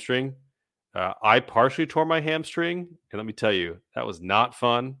torn hamstring. I partially tore my hamstring, and let me tell you, that was not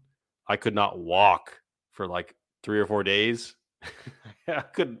fun. I could not walk for like 3 or 4 days. I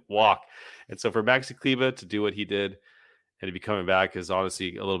couldn't walk. And so for Maxi Kleba to do what he did and to be coming back is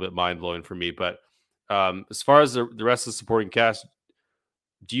honestly a little bit mind-blowing for me. But as far as the rest of the supporting cast,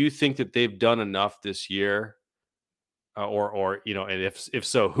 do you think that they've done enough this year? And if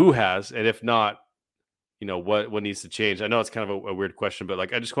so, who has? And if not, what needs to change? I know it's kind of a weird question, but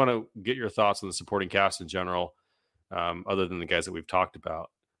like I just want to get your thoughts on the supporting cast in general, other than the guys that we've talked about.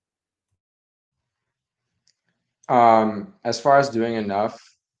 As far as doing enough,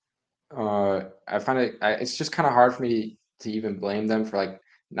 I find it's just kind of hard for me to even blame them for like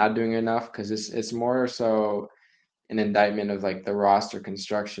not doing enough, because it's more so an indictment of like the roster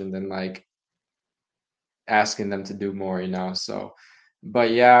construction than like asking them to do more, So,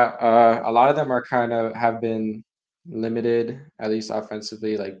 but yeah, a lot of them are kind of have been limited, at least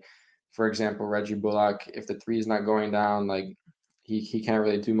offensively. Like, for example, Reggie Bullock, if the three is not going down, like he can't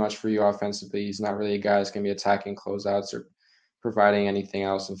really do much for you offensively. He's not really a guy that's gonna be attacking closeouts or providing anything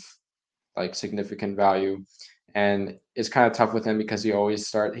else of like significant value. And it's kind of tough with him because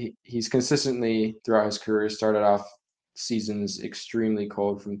he's consistently throughout his career started off seasons extremely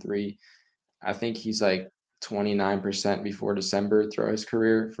cold from three. I think he's like 29% before December throughout his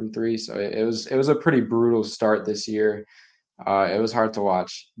career from three. So it was a pretty brutal start this year. It was hard to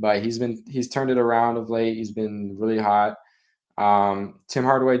watch, but he's turned it around of late. He's been really hot. Tim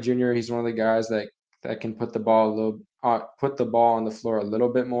Hardaway Jr. He's one of the guys that can put the ball on the floor a little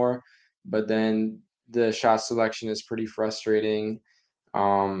bit more, but then the shot selection is pretty frustrating.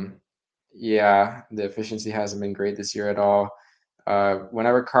 Um, yeah, the efficiency hasn't been great this year at all.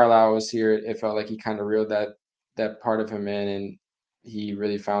 Whenever Carlisle was here, it felt like he kind of reeled that part of him in, and he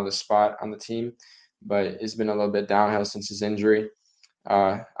really found a spot on the team. But it's been a little bit downhill since his injury.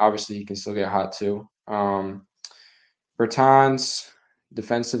 Obviously, he can still get hot too. Bertans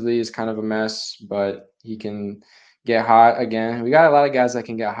defensively is kind of a mess, but he can get hot again. We got a lot of guys that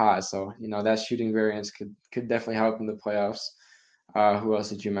can get hot, so that shooting variance could definitely help in the playoffs. Who else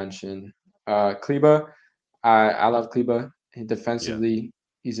did you mention? Kleba. I love Kleba. Defensively,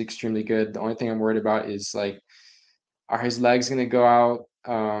 he's extremely good. The only thing I'm worried about is like, are his legs going to go out?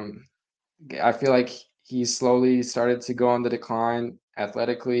 I feel like he's slowly started to go on the decline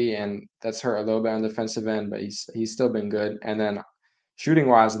athletically, and that's hurt a little bit on the defensive end. But he's still been good. And then shooting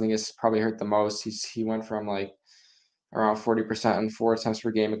wise, I think it's probably hurt the most. He went from like around 40% on 4 attempts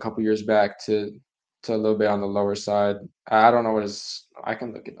per game a couple years back to a little bit on the lower side. I don't know what his. I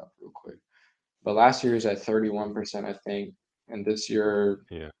can look it up real quick. But last year he was at 31%, I think, and this year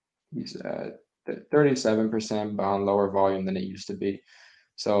he's at 37%, but on lower volume than it used to be.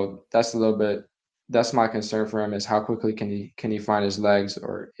 So that's my concern for him, is how quickly can he find his legs,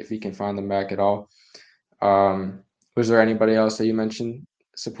 or if he can find them back at all. Was there anybody else that you mentioned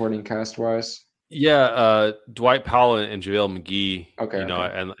supporting cast wise? Yeah, Dwight Powell and JaVale McGee, Okay.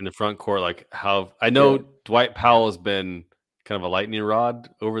 and in the front court, like how I know Dwight Powell has been kind of a lightning rod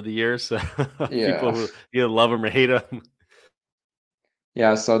over the years. So people who either love him or hate him.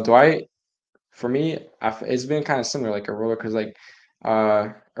 Yeah, so Dwight, for me, it's been kind of similar, like a roller, because like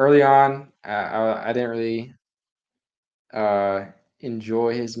early on, I didn't really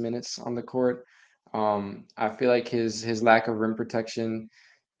enjoy his minutes on the court. I feel like his lack of rim protection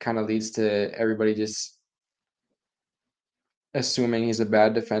kind of leads to everybody just assuming he's a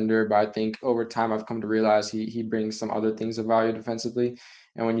bad defender. But I think over time I've come to realize he brings some other things of value defensively.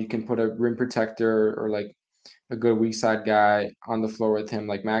 And when you can put a rim protector or like a good weak side guy on the floor with him,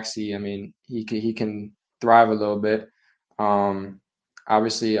 like Maxi, I mean, he can thrive a little bit. Um,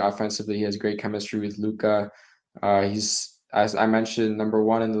 Obviously, offensively, he has great chemistry with Luka. He's, as I mentioned, number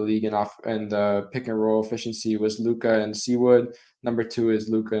one in the league in the pick and roll efficiency was Luka and Seawood. Number two is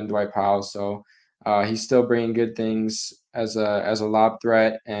Luka and Dwight Powell. So he's still bringing good things as a lob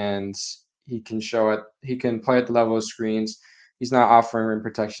threat, and he can show it. He can play at the level of screens. He's not offering rim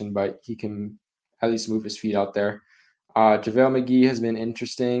protection, but he can at least move his feet out there. JaVale McGee has been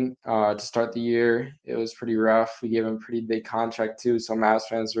interesting to start the year. It was pretty rough. We gave him a pretty big contract too, so Mavs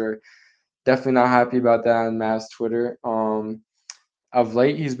fans were definitely not happy about that on Mavs Twitter. Of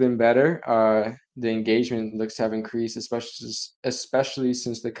late, he's been better. The engagement looks to have increased, especially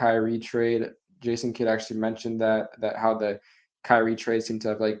since the Kyrie trade. Jason Kidd actually mentioned that how the Kyrie trade seemed to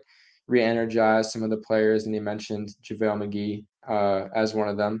have like re-energized some of the players, and he mentioned JaVale McGee as one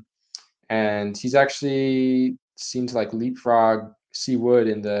of them. and he's actually seemed to like leapfrog C Wood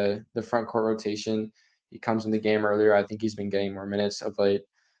in the front court rotation. He comes in the game earlier. I think he's been getting more minutes of late,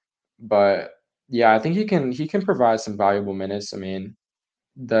 but yeah, I think he can provide some valuable minutes. I mean,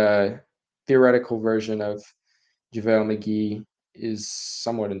 the theoretical version of JaVale McGee is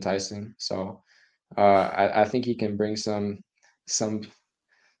somewhat enticing. So I think he can bring some some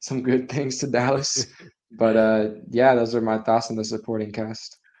good things to Dallas. But yeah, those are my thoughts on the supporting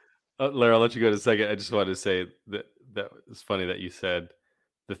cast. Larry, I'll let you go in a second. I just wanted to say that it's funny that you said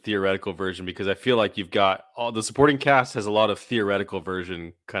the theoretical version, because I feel like you've got all the supporting cast has a lot of theoretical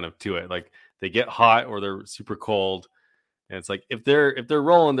version kind of to it. Like they get hot or they're super cold. And it's like if they're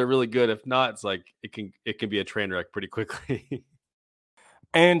rolling, they're really good. If not, it's like it can be a train wreck pretty quickly.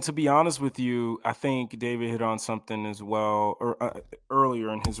 And to be honest with you, I think David hit on something as well, or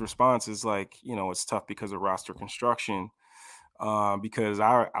earlier in his response is like, it's tough because of roster construction. Because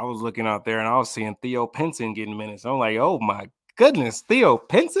I was looking out there and I was seeing Theo Pinson getting minutes. I'm like, oh my goodness, Theo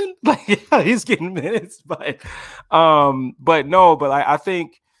Pinson, like yeah, he's getting minutes, but no, but I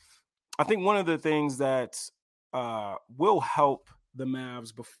think one of the things that will help the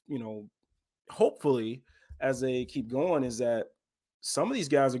Mavs, hopefully as they keep going, is that some of these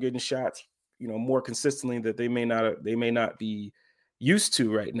guys are getting shots, more consistently that they may not be used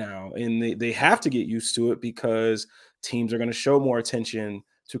to right now, and they have to get used to it because teams are going to show more attention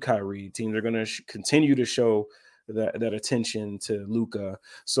to Kyrie. Teams are going to continue to show that attention to Luka.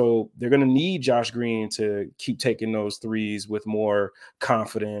 So they're going to need Josh Green to keep taking those threes with more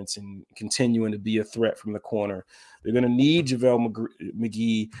confidence and continuing to be a threat from the corner. They're going to need JaVale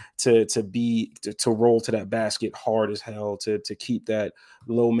McGee to roll to that basket hard as hell, to keep that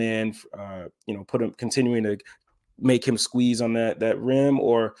low man, put him continuing to make him squeeze on that rim,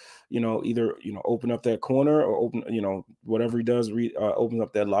 or either open up that corner, or open whatever he does, opens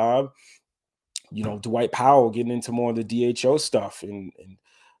up that lob. Dwight Powell getting into more of the DHO stuff, and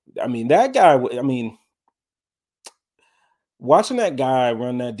I mean that guy. I mean, watching that guy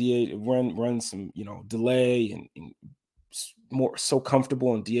run that run some delay and more so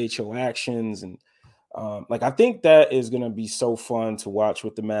comfortable in DHO actions, and like I think that is going to be so fun to watch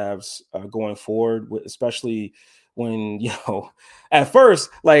with the Mavs going forward, especially when at first,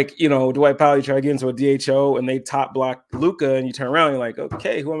 like Dwight Powell, you try to get into a DHO and they top block Luka, and you turn around and you're like,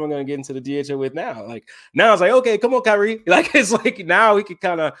 okay, who am I going to get into the DHO with now? Like now it's like, okay, come on, Kyrie. Like it's like now he can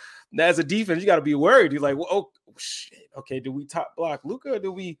kind of, as a defense, you got to be worried. You're like, well, oh shit, okay, do we top block Luka?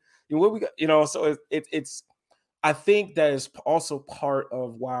 Do we what we got? So it's. I think that is also part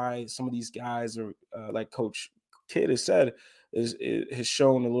of why some of these guys are like Coach Kidd has said, it has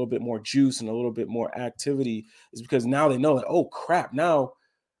shown a little bit more juice and a little bit more activity, is because now they know that, oh crap, now,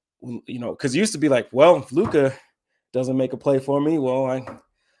 because it used to be like, well, if Luka doesn't make a play for me, well,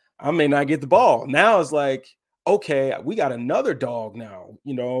 I may not get the ball. Now it's like, okay, we got another dog now,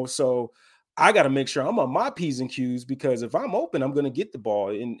 so I got to make sure I'm on my P's and Q's, because if I'm open, I'm going to get the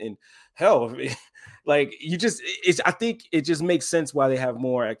ball. And hell, like I think it just makes sense why they have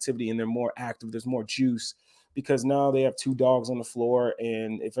more activity and they're more active. There's more juice because now they have two dogs on the floor.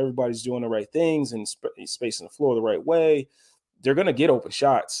 And if everybody's doing the right things and spacing the floor the right way, they're going to get open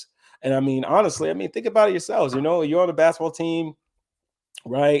shots. And I mean, honestly, think about it yourselves. You're on the basketball team,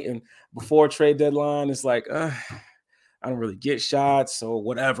 right? And before trade deadline, it's like, I don't really get shots, so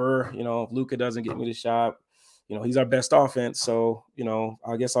whatever. If Luka doesn't get me the shot, he's our best offense. So,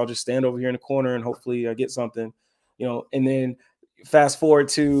 I guess I'll just stand over here in the corner and hopefully I get something, and then fast forward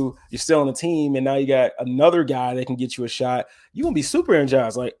to you're still on the team and now you got another guy that can get you a shot. You're gonna be super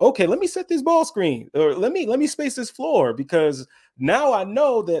energized, like, okay, let me set this ball screen, or let me space this floor, because now I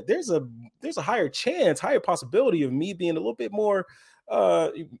know that there's a higher chance, higher possibility of me being a little bit more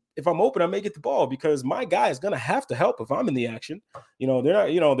if I'm open, I may get the ball, because my guy is gonna have to help if I'm in the action. They're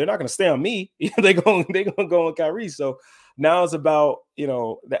not gonna stay on me. they're gonna go on Kyrie. So now it's about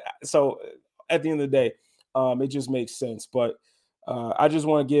that. So at the end of the day, it just makes sense. But I just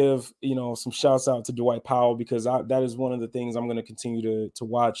want to give some shouts out to Dwight Powell, because that is one of the things I'm going to continue to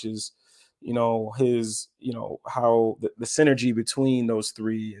watch, is his how the synergy between those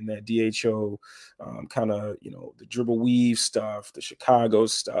three and that DHO kind of the dribble weave stuff, the Chicago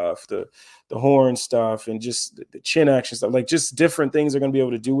stuff, the horn stuff, and just the chin action stuff, like just different things they're going to be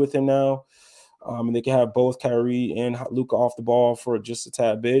able to do with him now. And they can have both Kyrie and Luka off the ball for just a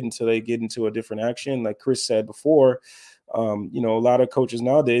tad bit until they get into a different action. Like Chris said before, a lot of coaches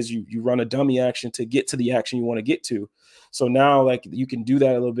nowadays, you run a dummy action to get to the action you want to get to. So now, like, you can do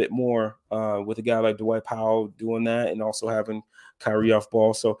that a little bit more with a guy like Dwight Powell doing that, and also having Kyrie off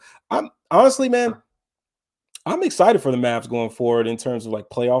ball. So I'm honestly, man, I'm excited for the Mavs going forward in terms of like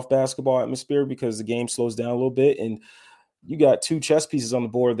playoff basketball atmosphere because the game slows down a little bit and you got two chess pieces on the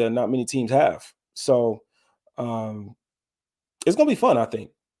board that not many teams have. So um, it's gonna be fun, I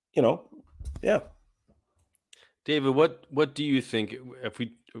think. Yeah. David, what do you think if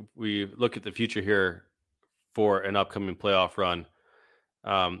we look at the future here for an upcoming playoff run?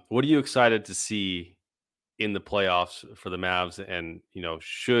 What are you excited to see in the playoffs for the Mavs? And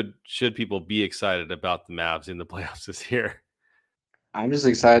should people be excited about the Mavs in the playoffs this year? I'm just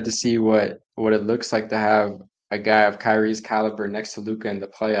excited to see what it looks like to have a guy of Kyrie's caliber next to Luca in the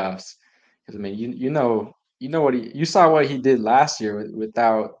playoffs. Because I mean, you know what you saw what he did last year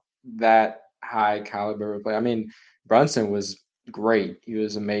without that high caliber of play. I mean, Brunson was great; he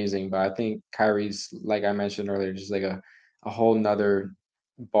was amazing. But I think Kyrie's, like I mentioned earlier, just like a whole nother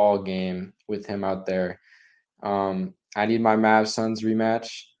ball game with him out there. I need my Mavs Suns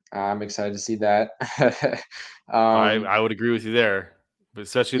rematch. I'm excited to see that. I um, I would agree with you there, but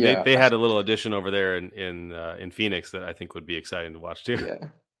especially they yeah, they had a little addition over there in Phoenix that I think would be exciting to watch too. yeah,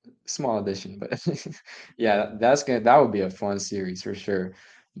 small addition, but yeah, that would be a fun series for sure.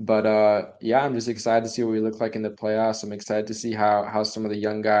 But yeah, I'm just excited to see what we look like in the playoffs. I'm excited to see how some of the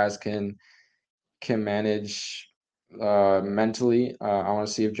young guys can manage mentally. I want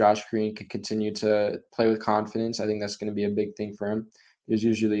to see if Josh Green can continue to play with confidence. I think that's going to be a big thing for him. There's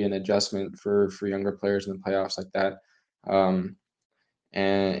usually an adjustment for younger players in the playoffs like that. Um,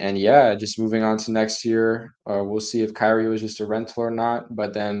 and yeah, just moving on to next year, we'll see if Kyrie was just a rental or not.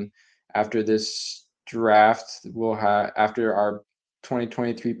 But then after this draft, we'll have after our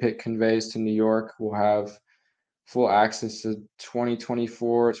 2023 pick conveys to New York, we'll have full access to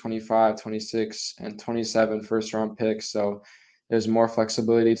 2024, 25, 26, and 27 first round picks. So there's more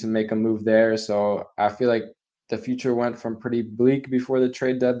flexibility to make a move there. So I feel like the future went from pretty bleak before the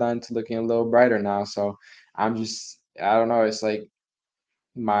trade deadline to looking a little brighter now. So I don't know, it's like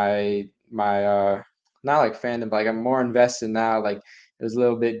my not like fandom, but like I'm more invested now. Like there's a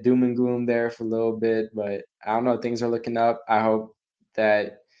little bit doom and gloom there for a little bit, but I don't know, things are looking up. I hope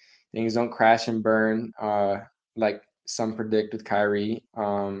that things don't crash and burn, like some predict with Kyrie.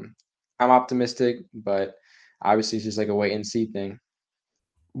 I'm optimistic, but obviously it's just like a wait and see thing.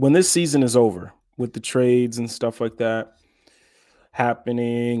 When this season is over with the trades and stuff like that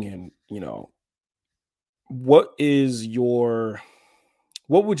happening, and what is your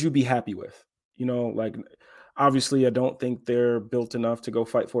what would you be happy with? Like obviously I don't think they're built enough to go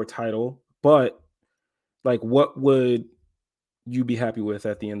fight for a title, but like what would you be happy with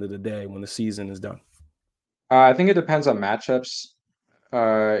at the end of the day when the season is done? I think it depends on matchups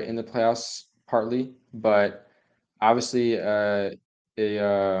in the playoffs partly, but obviously a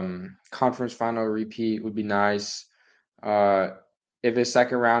conference final repeat would be nice. Uh, if it's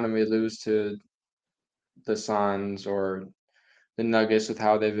second round and we lose to the Suns or the Nuggets with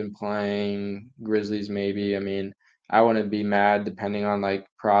how they've been playing, Grizzlies maybe. I mean, I wouldn't be mad depending on like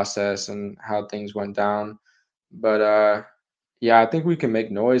process and how things went down. But yeah, I think we can make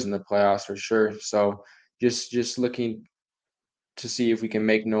noise in the playoffs for sure. So just looking to see if we can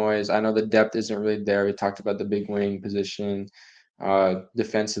make noise. I know the depth isn't really there. We talked about the big wing position.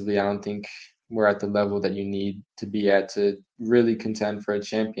 Defensively, I don't think we're at the level that you need to be at to really contend for a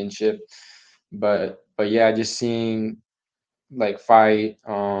championship. But yeah, just seeing like fight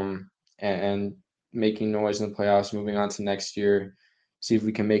and making noise in the playoffs, moving on to next year, see if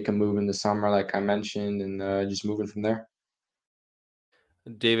we can make a move in the summer, like I mentioned, and just moving from there.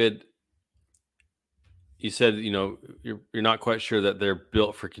 David, you said you're not quite sure that they're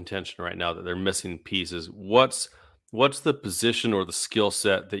built for contention right now, that they're missing pieces. What's the position or the skill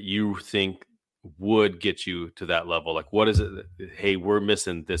set that you think would get you to that level? Like what is it that, hey, we're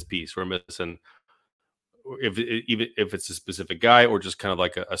missing this piece, we're missing, even if it's a specific guy or just kind of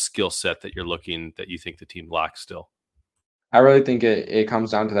like a skill set that you're looking, that you think the team lacks still? I really think it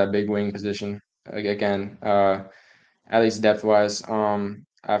comes down to that big wing position again, at least depth wise.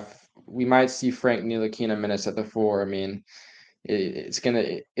 We might see Frank Ntilikina minutes at the four. I mean,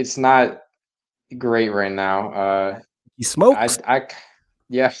 it's not great right now. He I smokes. I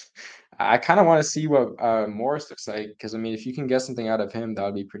yeah, I kind of want to see what Morris looks like because I mean, if you can get something out of him, that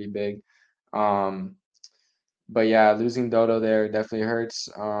would be pretty big. Um, but yeah, losing Dodo there definitely hurts.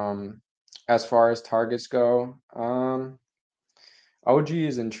 As far as targets go, OG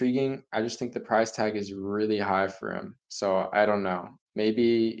is intriguing. I just think the price tag is really high for him. So I don't know.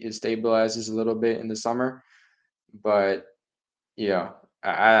 Maybe it stabilizes a little bit in the summer, but yeah,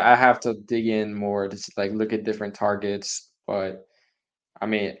 I have to dig in more to like look at different targets. But I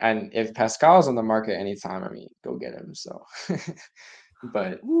mean, and if Pascal's on the market anytime, I mean, go get him. So,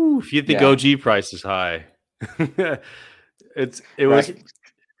 but Ooh, if you think yeah, OG price is high.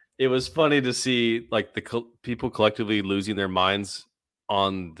 It was funny to see like the people collectively losing their minds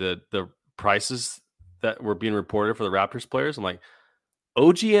on the prices that were being reported for the Raptors players. I'm like,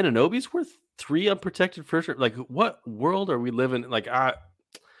 OG Anunoby's worth 3 unprotected first. Like, what world are we living? Like, I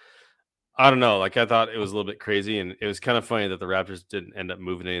don't know. Like, I thought it was a little bit crazy, and it was kind of funny that the Raptors didn't end up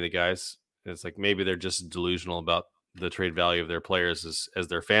moving any of the guys. It's like maybe they're just delusional about the trade value of their players as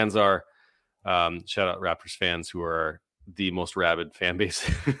their fans are. Shout out Raptors fans who are the most rabid fan base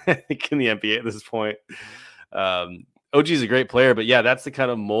I think in the NBA at this point. OG is a great player, but yeah, that's the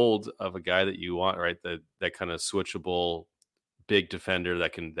kind of mold of a guy that you want, right? That kind of switchable big defender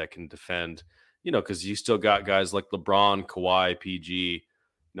that can defend, because you still got guys like LeBron, Kawhi, PG,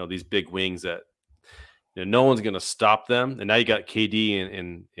 these big wings that no one's going to stop them. And now you got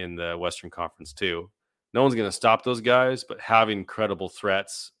KD in the Western Conference too. No one's going to stop those guys, but having credible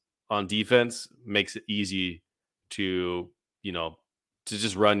threats on defense makes it easy to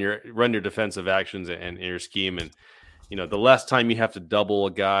just run your defensive actions and your scheme. And the less time you have to double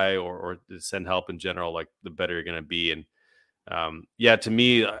a guy or send help in general, like the better you're going to be. And yeah, to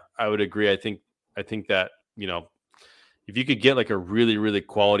me, I would agree. I think that if you could get like a really, really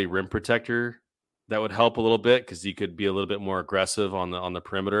quality rim protector, that would help a little bit because you could be a little bit more aggressive on the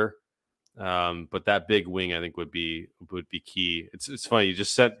perimeter. But that big wing, I think, would be key. It's funny, you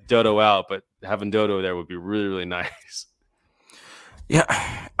just sent Dodo out, but having Dodo there would be really, really nice. Yeah,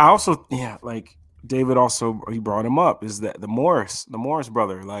 I also like David also he brought him up is that the Morris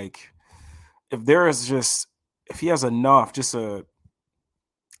brother, like if he has enough, just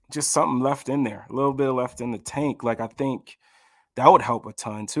something left in there, a little bit left in the tank, like I think that would help a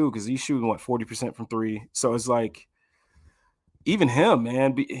ton too because he's shooting 40% from 3, so it's like even him,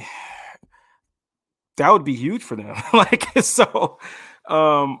 man, that would be huge for them. Like so,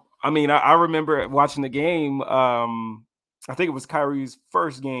 I mean, I remember watching the game. I think it was Kyrie's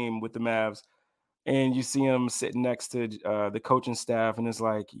first game with the Mavs, and you see him sitting next to the coaching staff, and it's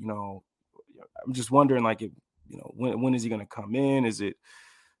like, I'm just wondering, like, when is he going to come in? Is it,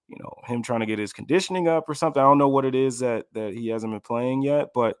 him trying to get his conditioning up or something? I don't know what it is that he hasn't been playing yet,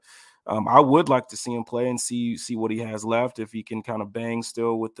 but I would like to see him play and see what he has left, if he can kind of bang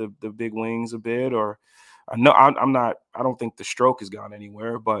still with the big wings a bit. Or I don't think the stroke has gone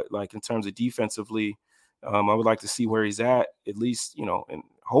anywhere, but like in terms of defensively, I would like to see where he's at least, and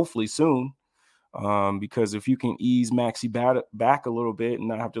hopefully soon. Because if you can ease Maxey back a little bit and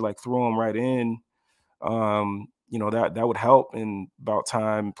not have to like throw him right in, that would help. And about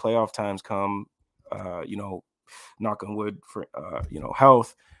time playoff times come, knock on wood for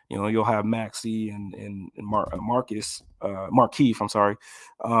health, you'll have Maxey and Markeith, I'm sorry,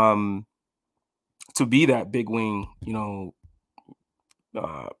 to be that big wing,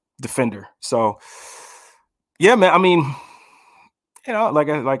 defender. So yeah, man, I mean, like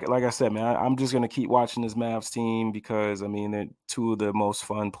I said, man, I'm just gonna keep watching this Mavs team because I mean they're two of the most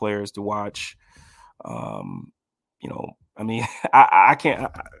fun players to watch. I mean, I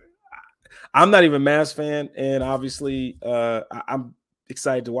can't. I'm not even a Mavs fan, and obviously, I'm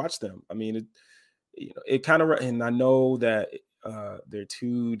excited to watch them. I mean, it kind of, and I know that they're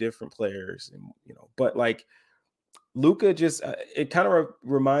two different players, and but like Luka just, it kind of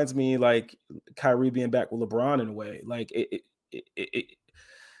reminds me like Kyrie being back with LeBron in a way. Like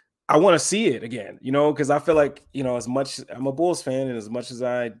I want to see it again, because I feel like, as much I'm a Bulls fan, and as much as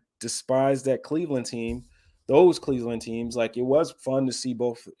I despise that Cleveland team, those Cleveland teams, like it was fun to see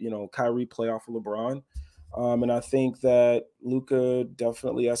both, Kyrie play off of LeBron. And I think that Luka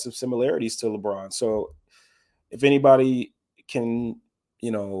definitely has some similarities to LeBron. So if anybody can,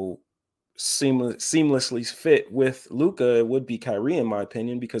 seamlessly fit with Luka, it would be Kyrie, in my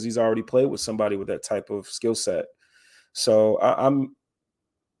opinion, because he's already played with somebody with that type of skill set. So I'm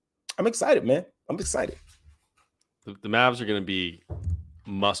excited, man. I'm excited. The Mavs are going to be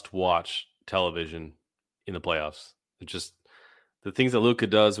must-watch television in the playoffs. It's just the things that Luka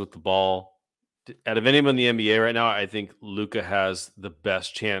does with the ball. Out of anyone in the NBA right now, I think Luka has the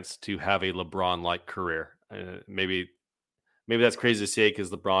best chance to have a LeBron-like career. Maybe that's crazy to say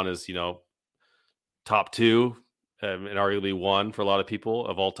because LeBron is, top 2 and arguably 1 for a lot of people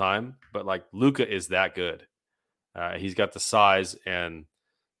of all time. But like Luka is that good. He's got the size and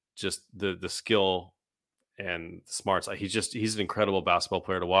just the skill and the smarts. He's an incredible basketball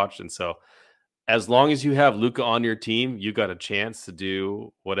player to watch. And so as long as you have Luka on your team, you got a chance to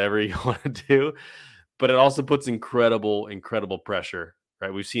do whatever you want to do. But it also puts incredible pressure,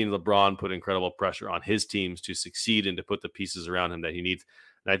 right? We've seen LeBron put incredible pressure on his teams to succeed and to put the pieces around him that he needs.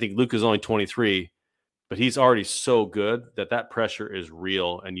 And I think Luka's only 23, but he's already so good that pressure is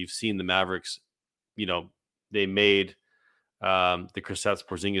real. And you've seen the Mavericks, they made the Kristaps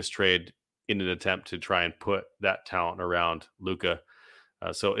Porzingis trade in an attempt to try and put that talent around Luka.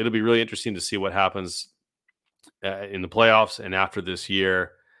 So it'll be really interesting to see what happens in the playoffs and after this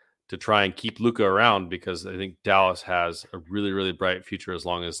year to try and keep Luka around, because I think Dallas has a really, really bright future as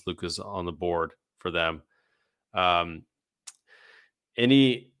long as Luka's on the board for them.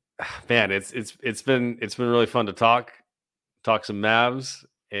 It's been really fun to talk some Mavs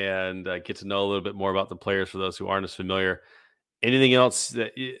and get to know a little bit more about the players for those who aren't as familiar. Anything else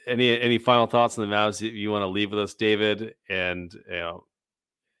that any final thoughts on the Mavs that you want to leave with us, David? And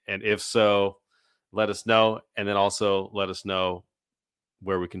and if so, let us know, and then also let us know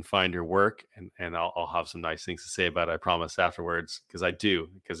where we can find your work, and I'll have some nice things to say about it, I promise, afterwards,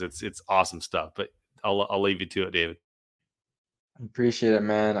 because it's awesome stuff. But I'll leave you to it, David. Appreciate it,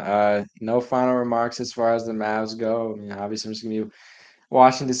 man. No final remarks as far as the Mavs go. I mean, obviously, I'm just gonna be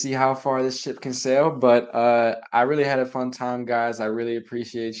watching to see how far this ship can sail. But I really had a fun time, guys. I really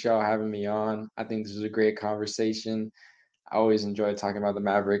appreciate y'all having me on. I think this was a great conversation. I always enjoy talking about the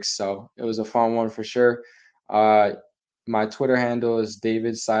Mavericks, so it was a fun one for sure. My Twitter handle is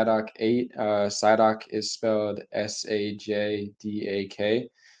David Sajdak8. Sajdak is spelled Sajdak.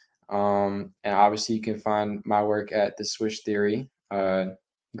 And obviously, you can find my work at The Swish Theory,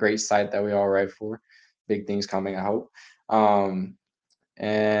 great site that we all write for. Big things coming, I hope.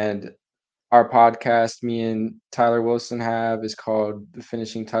 And our podcast, me and Tyler Wilson have, is called the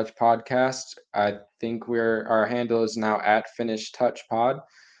Finishing Touch Podcast. I think our handle is now at Finish Touch Pod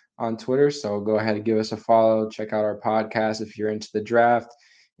on Twitter. So go ahead and give us a follow. Check out our podcast if you're into the draft,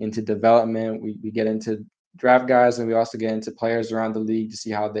 into development. We get into draft guys, and we also get into players around the league to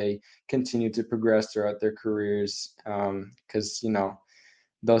see how they continue to progress throughout their careers. Because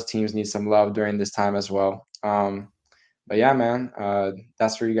those teams need some love during this time as well. But yeah, man,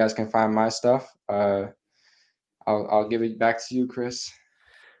 that's where you guys can find my stuff. I'll give it back to you, Chris.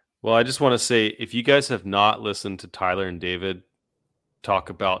 Well, I just want to say, if you guys have not listened to Tyler and David talk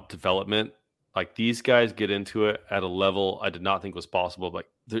about development, like, these guys get into it at a level I did not think was possible. Like,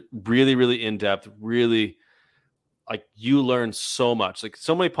 they're really, really in depth, really, like, you learn so much. Like,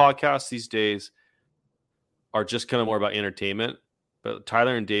 so many podcasts these days are just kind of more about entertainment, but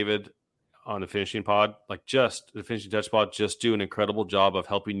Tyler and David on the Finishing Pod, like, just the Finishing Touch Pod, just do an incredible job of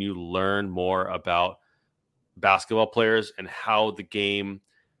helping you learn more about basketball players and how the game,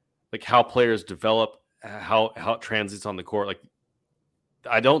 like, how players develop, how it translates on the court. Like,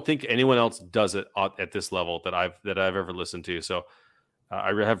 I don't think anyone else does it at this level that I've ever listened to. So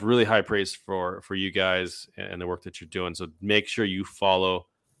I have really high praise for you guys and the work that you're doing. So make sure you follow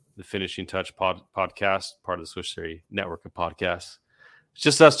the Finishing Touch podcast, part of the Swish Theory network of podcasts. It's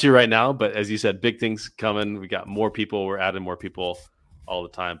just us two right now, but as you said, big things coming. We got more people. We're adding more people all the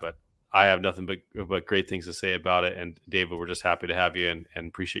time, but I have nothing but great things to say about it. And David, we're just happy to have you and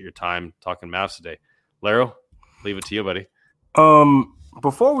appreciate your time talking Mavs today. Laro, leave it to you, buddy.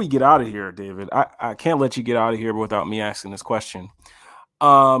 Before we get out of here, David, I can't let you get out of here without me asking this question.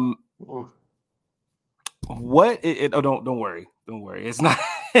 Don't worry. It's not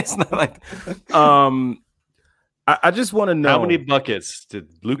like, I just want to know, how many buckets did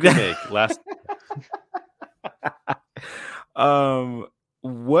Luka make last?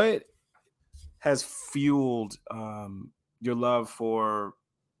 What has fueled your love for,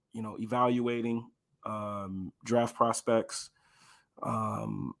 evaluating draft prospects,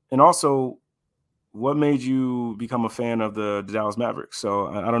 and also what made you become a fan of the Dallas Mavericks? So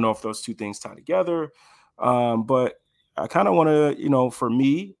I don't know if those two things tie together, but I kind of want to, for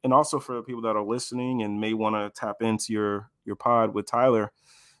me and also for the people that are listening and may want to tap into your pod with Tyler,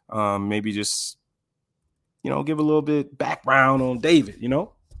 maybe just, give a little bit background on David,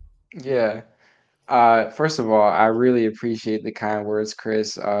 Yeah. First of all, I really appreciate the kind words,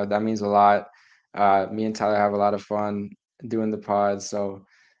 Chris. That means a lot. Me and Tyler have a lot of fun doing the pod, so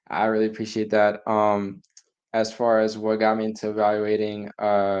I really appreciate that. As far as what got me into evaluating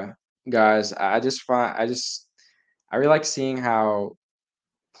guys, I really like seeing how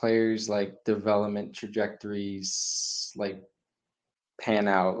players like development trajectories like pan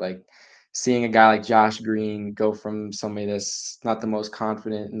out. Like seeing a guy like Josh Green go from somebody that's not the most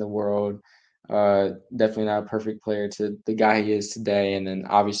confident in the world, definitely not a perfect player, to the guy he is today, and then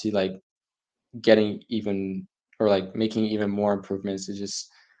obviously like getting even or like making even more improvements is just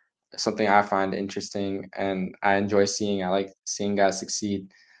something I find interesting and I enjoy seeing. I like seeing guys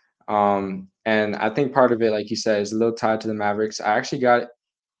succeed. And I think part of it, like you said, is a little tied to the Mavericks. I actually got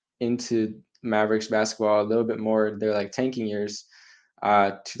into Mavericks basketball a little bit more. They're like tanking years.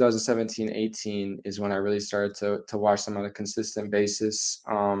 2017-18 is when I really started to watch them on a consistent basis.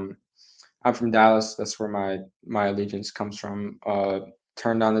 I'm from Dallas. That's where my allegiance comes from.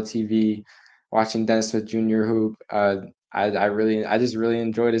 Turned on the TV, watching Dennis Smith Jr. hoop. I just really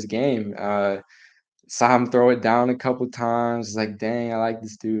enjoyed his game. Saw him throw it down a couple times. It's like, dang, I like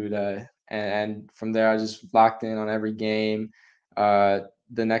this dude. And from there, I just locked in on every game. The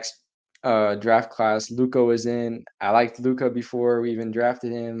next draft class, Luka was in. I liked Luka before we even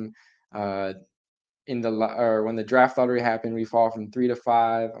drafted him. Uh, or when the draft lottery happened, we fall from 3 to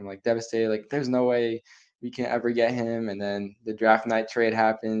 5. I'm like devastated. Like, there's no way we can ever get him. And then the draft night trade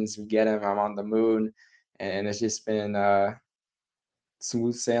happens. We get him. I'm on the moon, and it's just been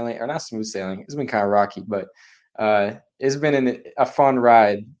smooth sailing, or not smooth sailing. It's been kind of rocky, but it's been a fun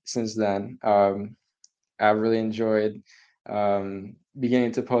ride since then. I've really enjoyed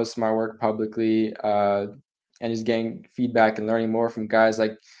beginning to post my work publicly, and just getting feedback and learning more from guys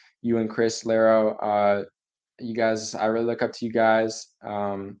like you and Chris Lero. You guys, I really look up to you guys,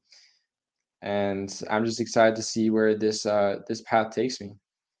 and I'm just excited to see where this path takes me.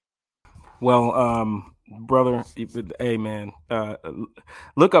 Well, brother, hey man,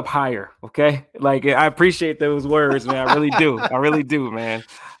 look up higher, okay? Like, I appreciate those words, man. I really do. I really do, man.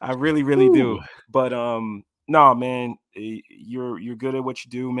 I really, really do. But no, man, you're good at what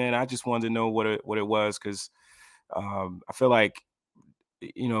you do, man. I just wanted to know what it was, because I feel like,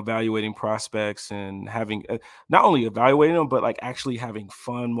 evaluating prospects and having not only evaluating them, but like actually having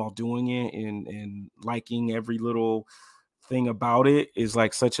fun while doing it, and liking every little thing about it is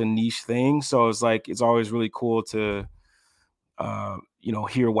like such a niche thing. So it's like, it's always really cool to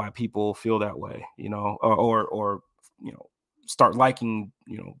hear why people feel that way, or start liking,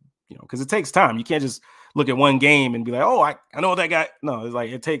 because it takes time. You can't just look at one game and be like, oh, I know what that guy. No, it's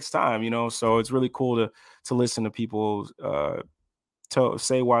like, it takes time, so it's really cool to listen to people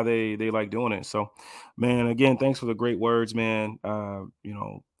say why they like doing it. So, man, again, thanks for the great words, man.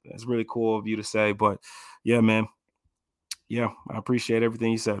 It's really cool of you to say, but yeah, man. Yeah, I appreciate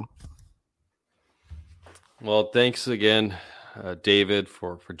everything you said. Well, thanks again, David,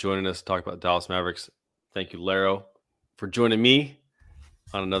 for joining us to talk about Dallas Mavericks. Thank you, Lero, for joining me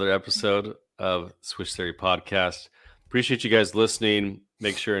on another episode of Swish Theory Podcast. Appreciate you guys listening.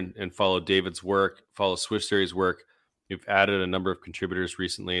 Make sure and follow David's work, follow Swish Theory's work. We've added a number of contributors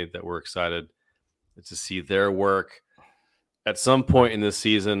recently that we're excited to see their work. At some point in this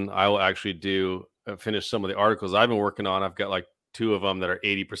season, I will actually finish some of the articles I've been working on. I've got like 2 of them that are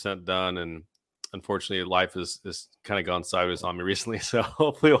 80% done, and unfortunately life has kind of gone sideways on me recently. So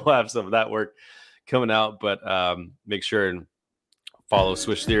hopefully we'll have some of that work coming out, but make sure and follow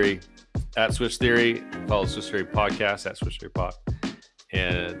Swish Theory at Swish Theory, follow Swish Theory Podcast at Swish Theory Pod,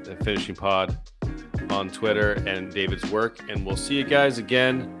 and Finishing Pod on Twitter, and David's work. And we'll see you guys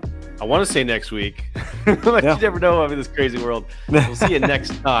again. I want to say next week. You never know. I'm in this crazy world. We'll see you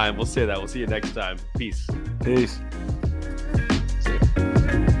next time. We'll say that. We'll see you next time. Peace.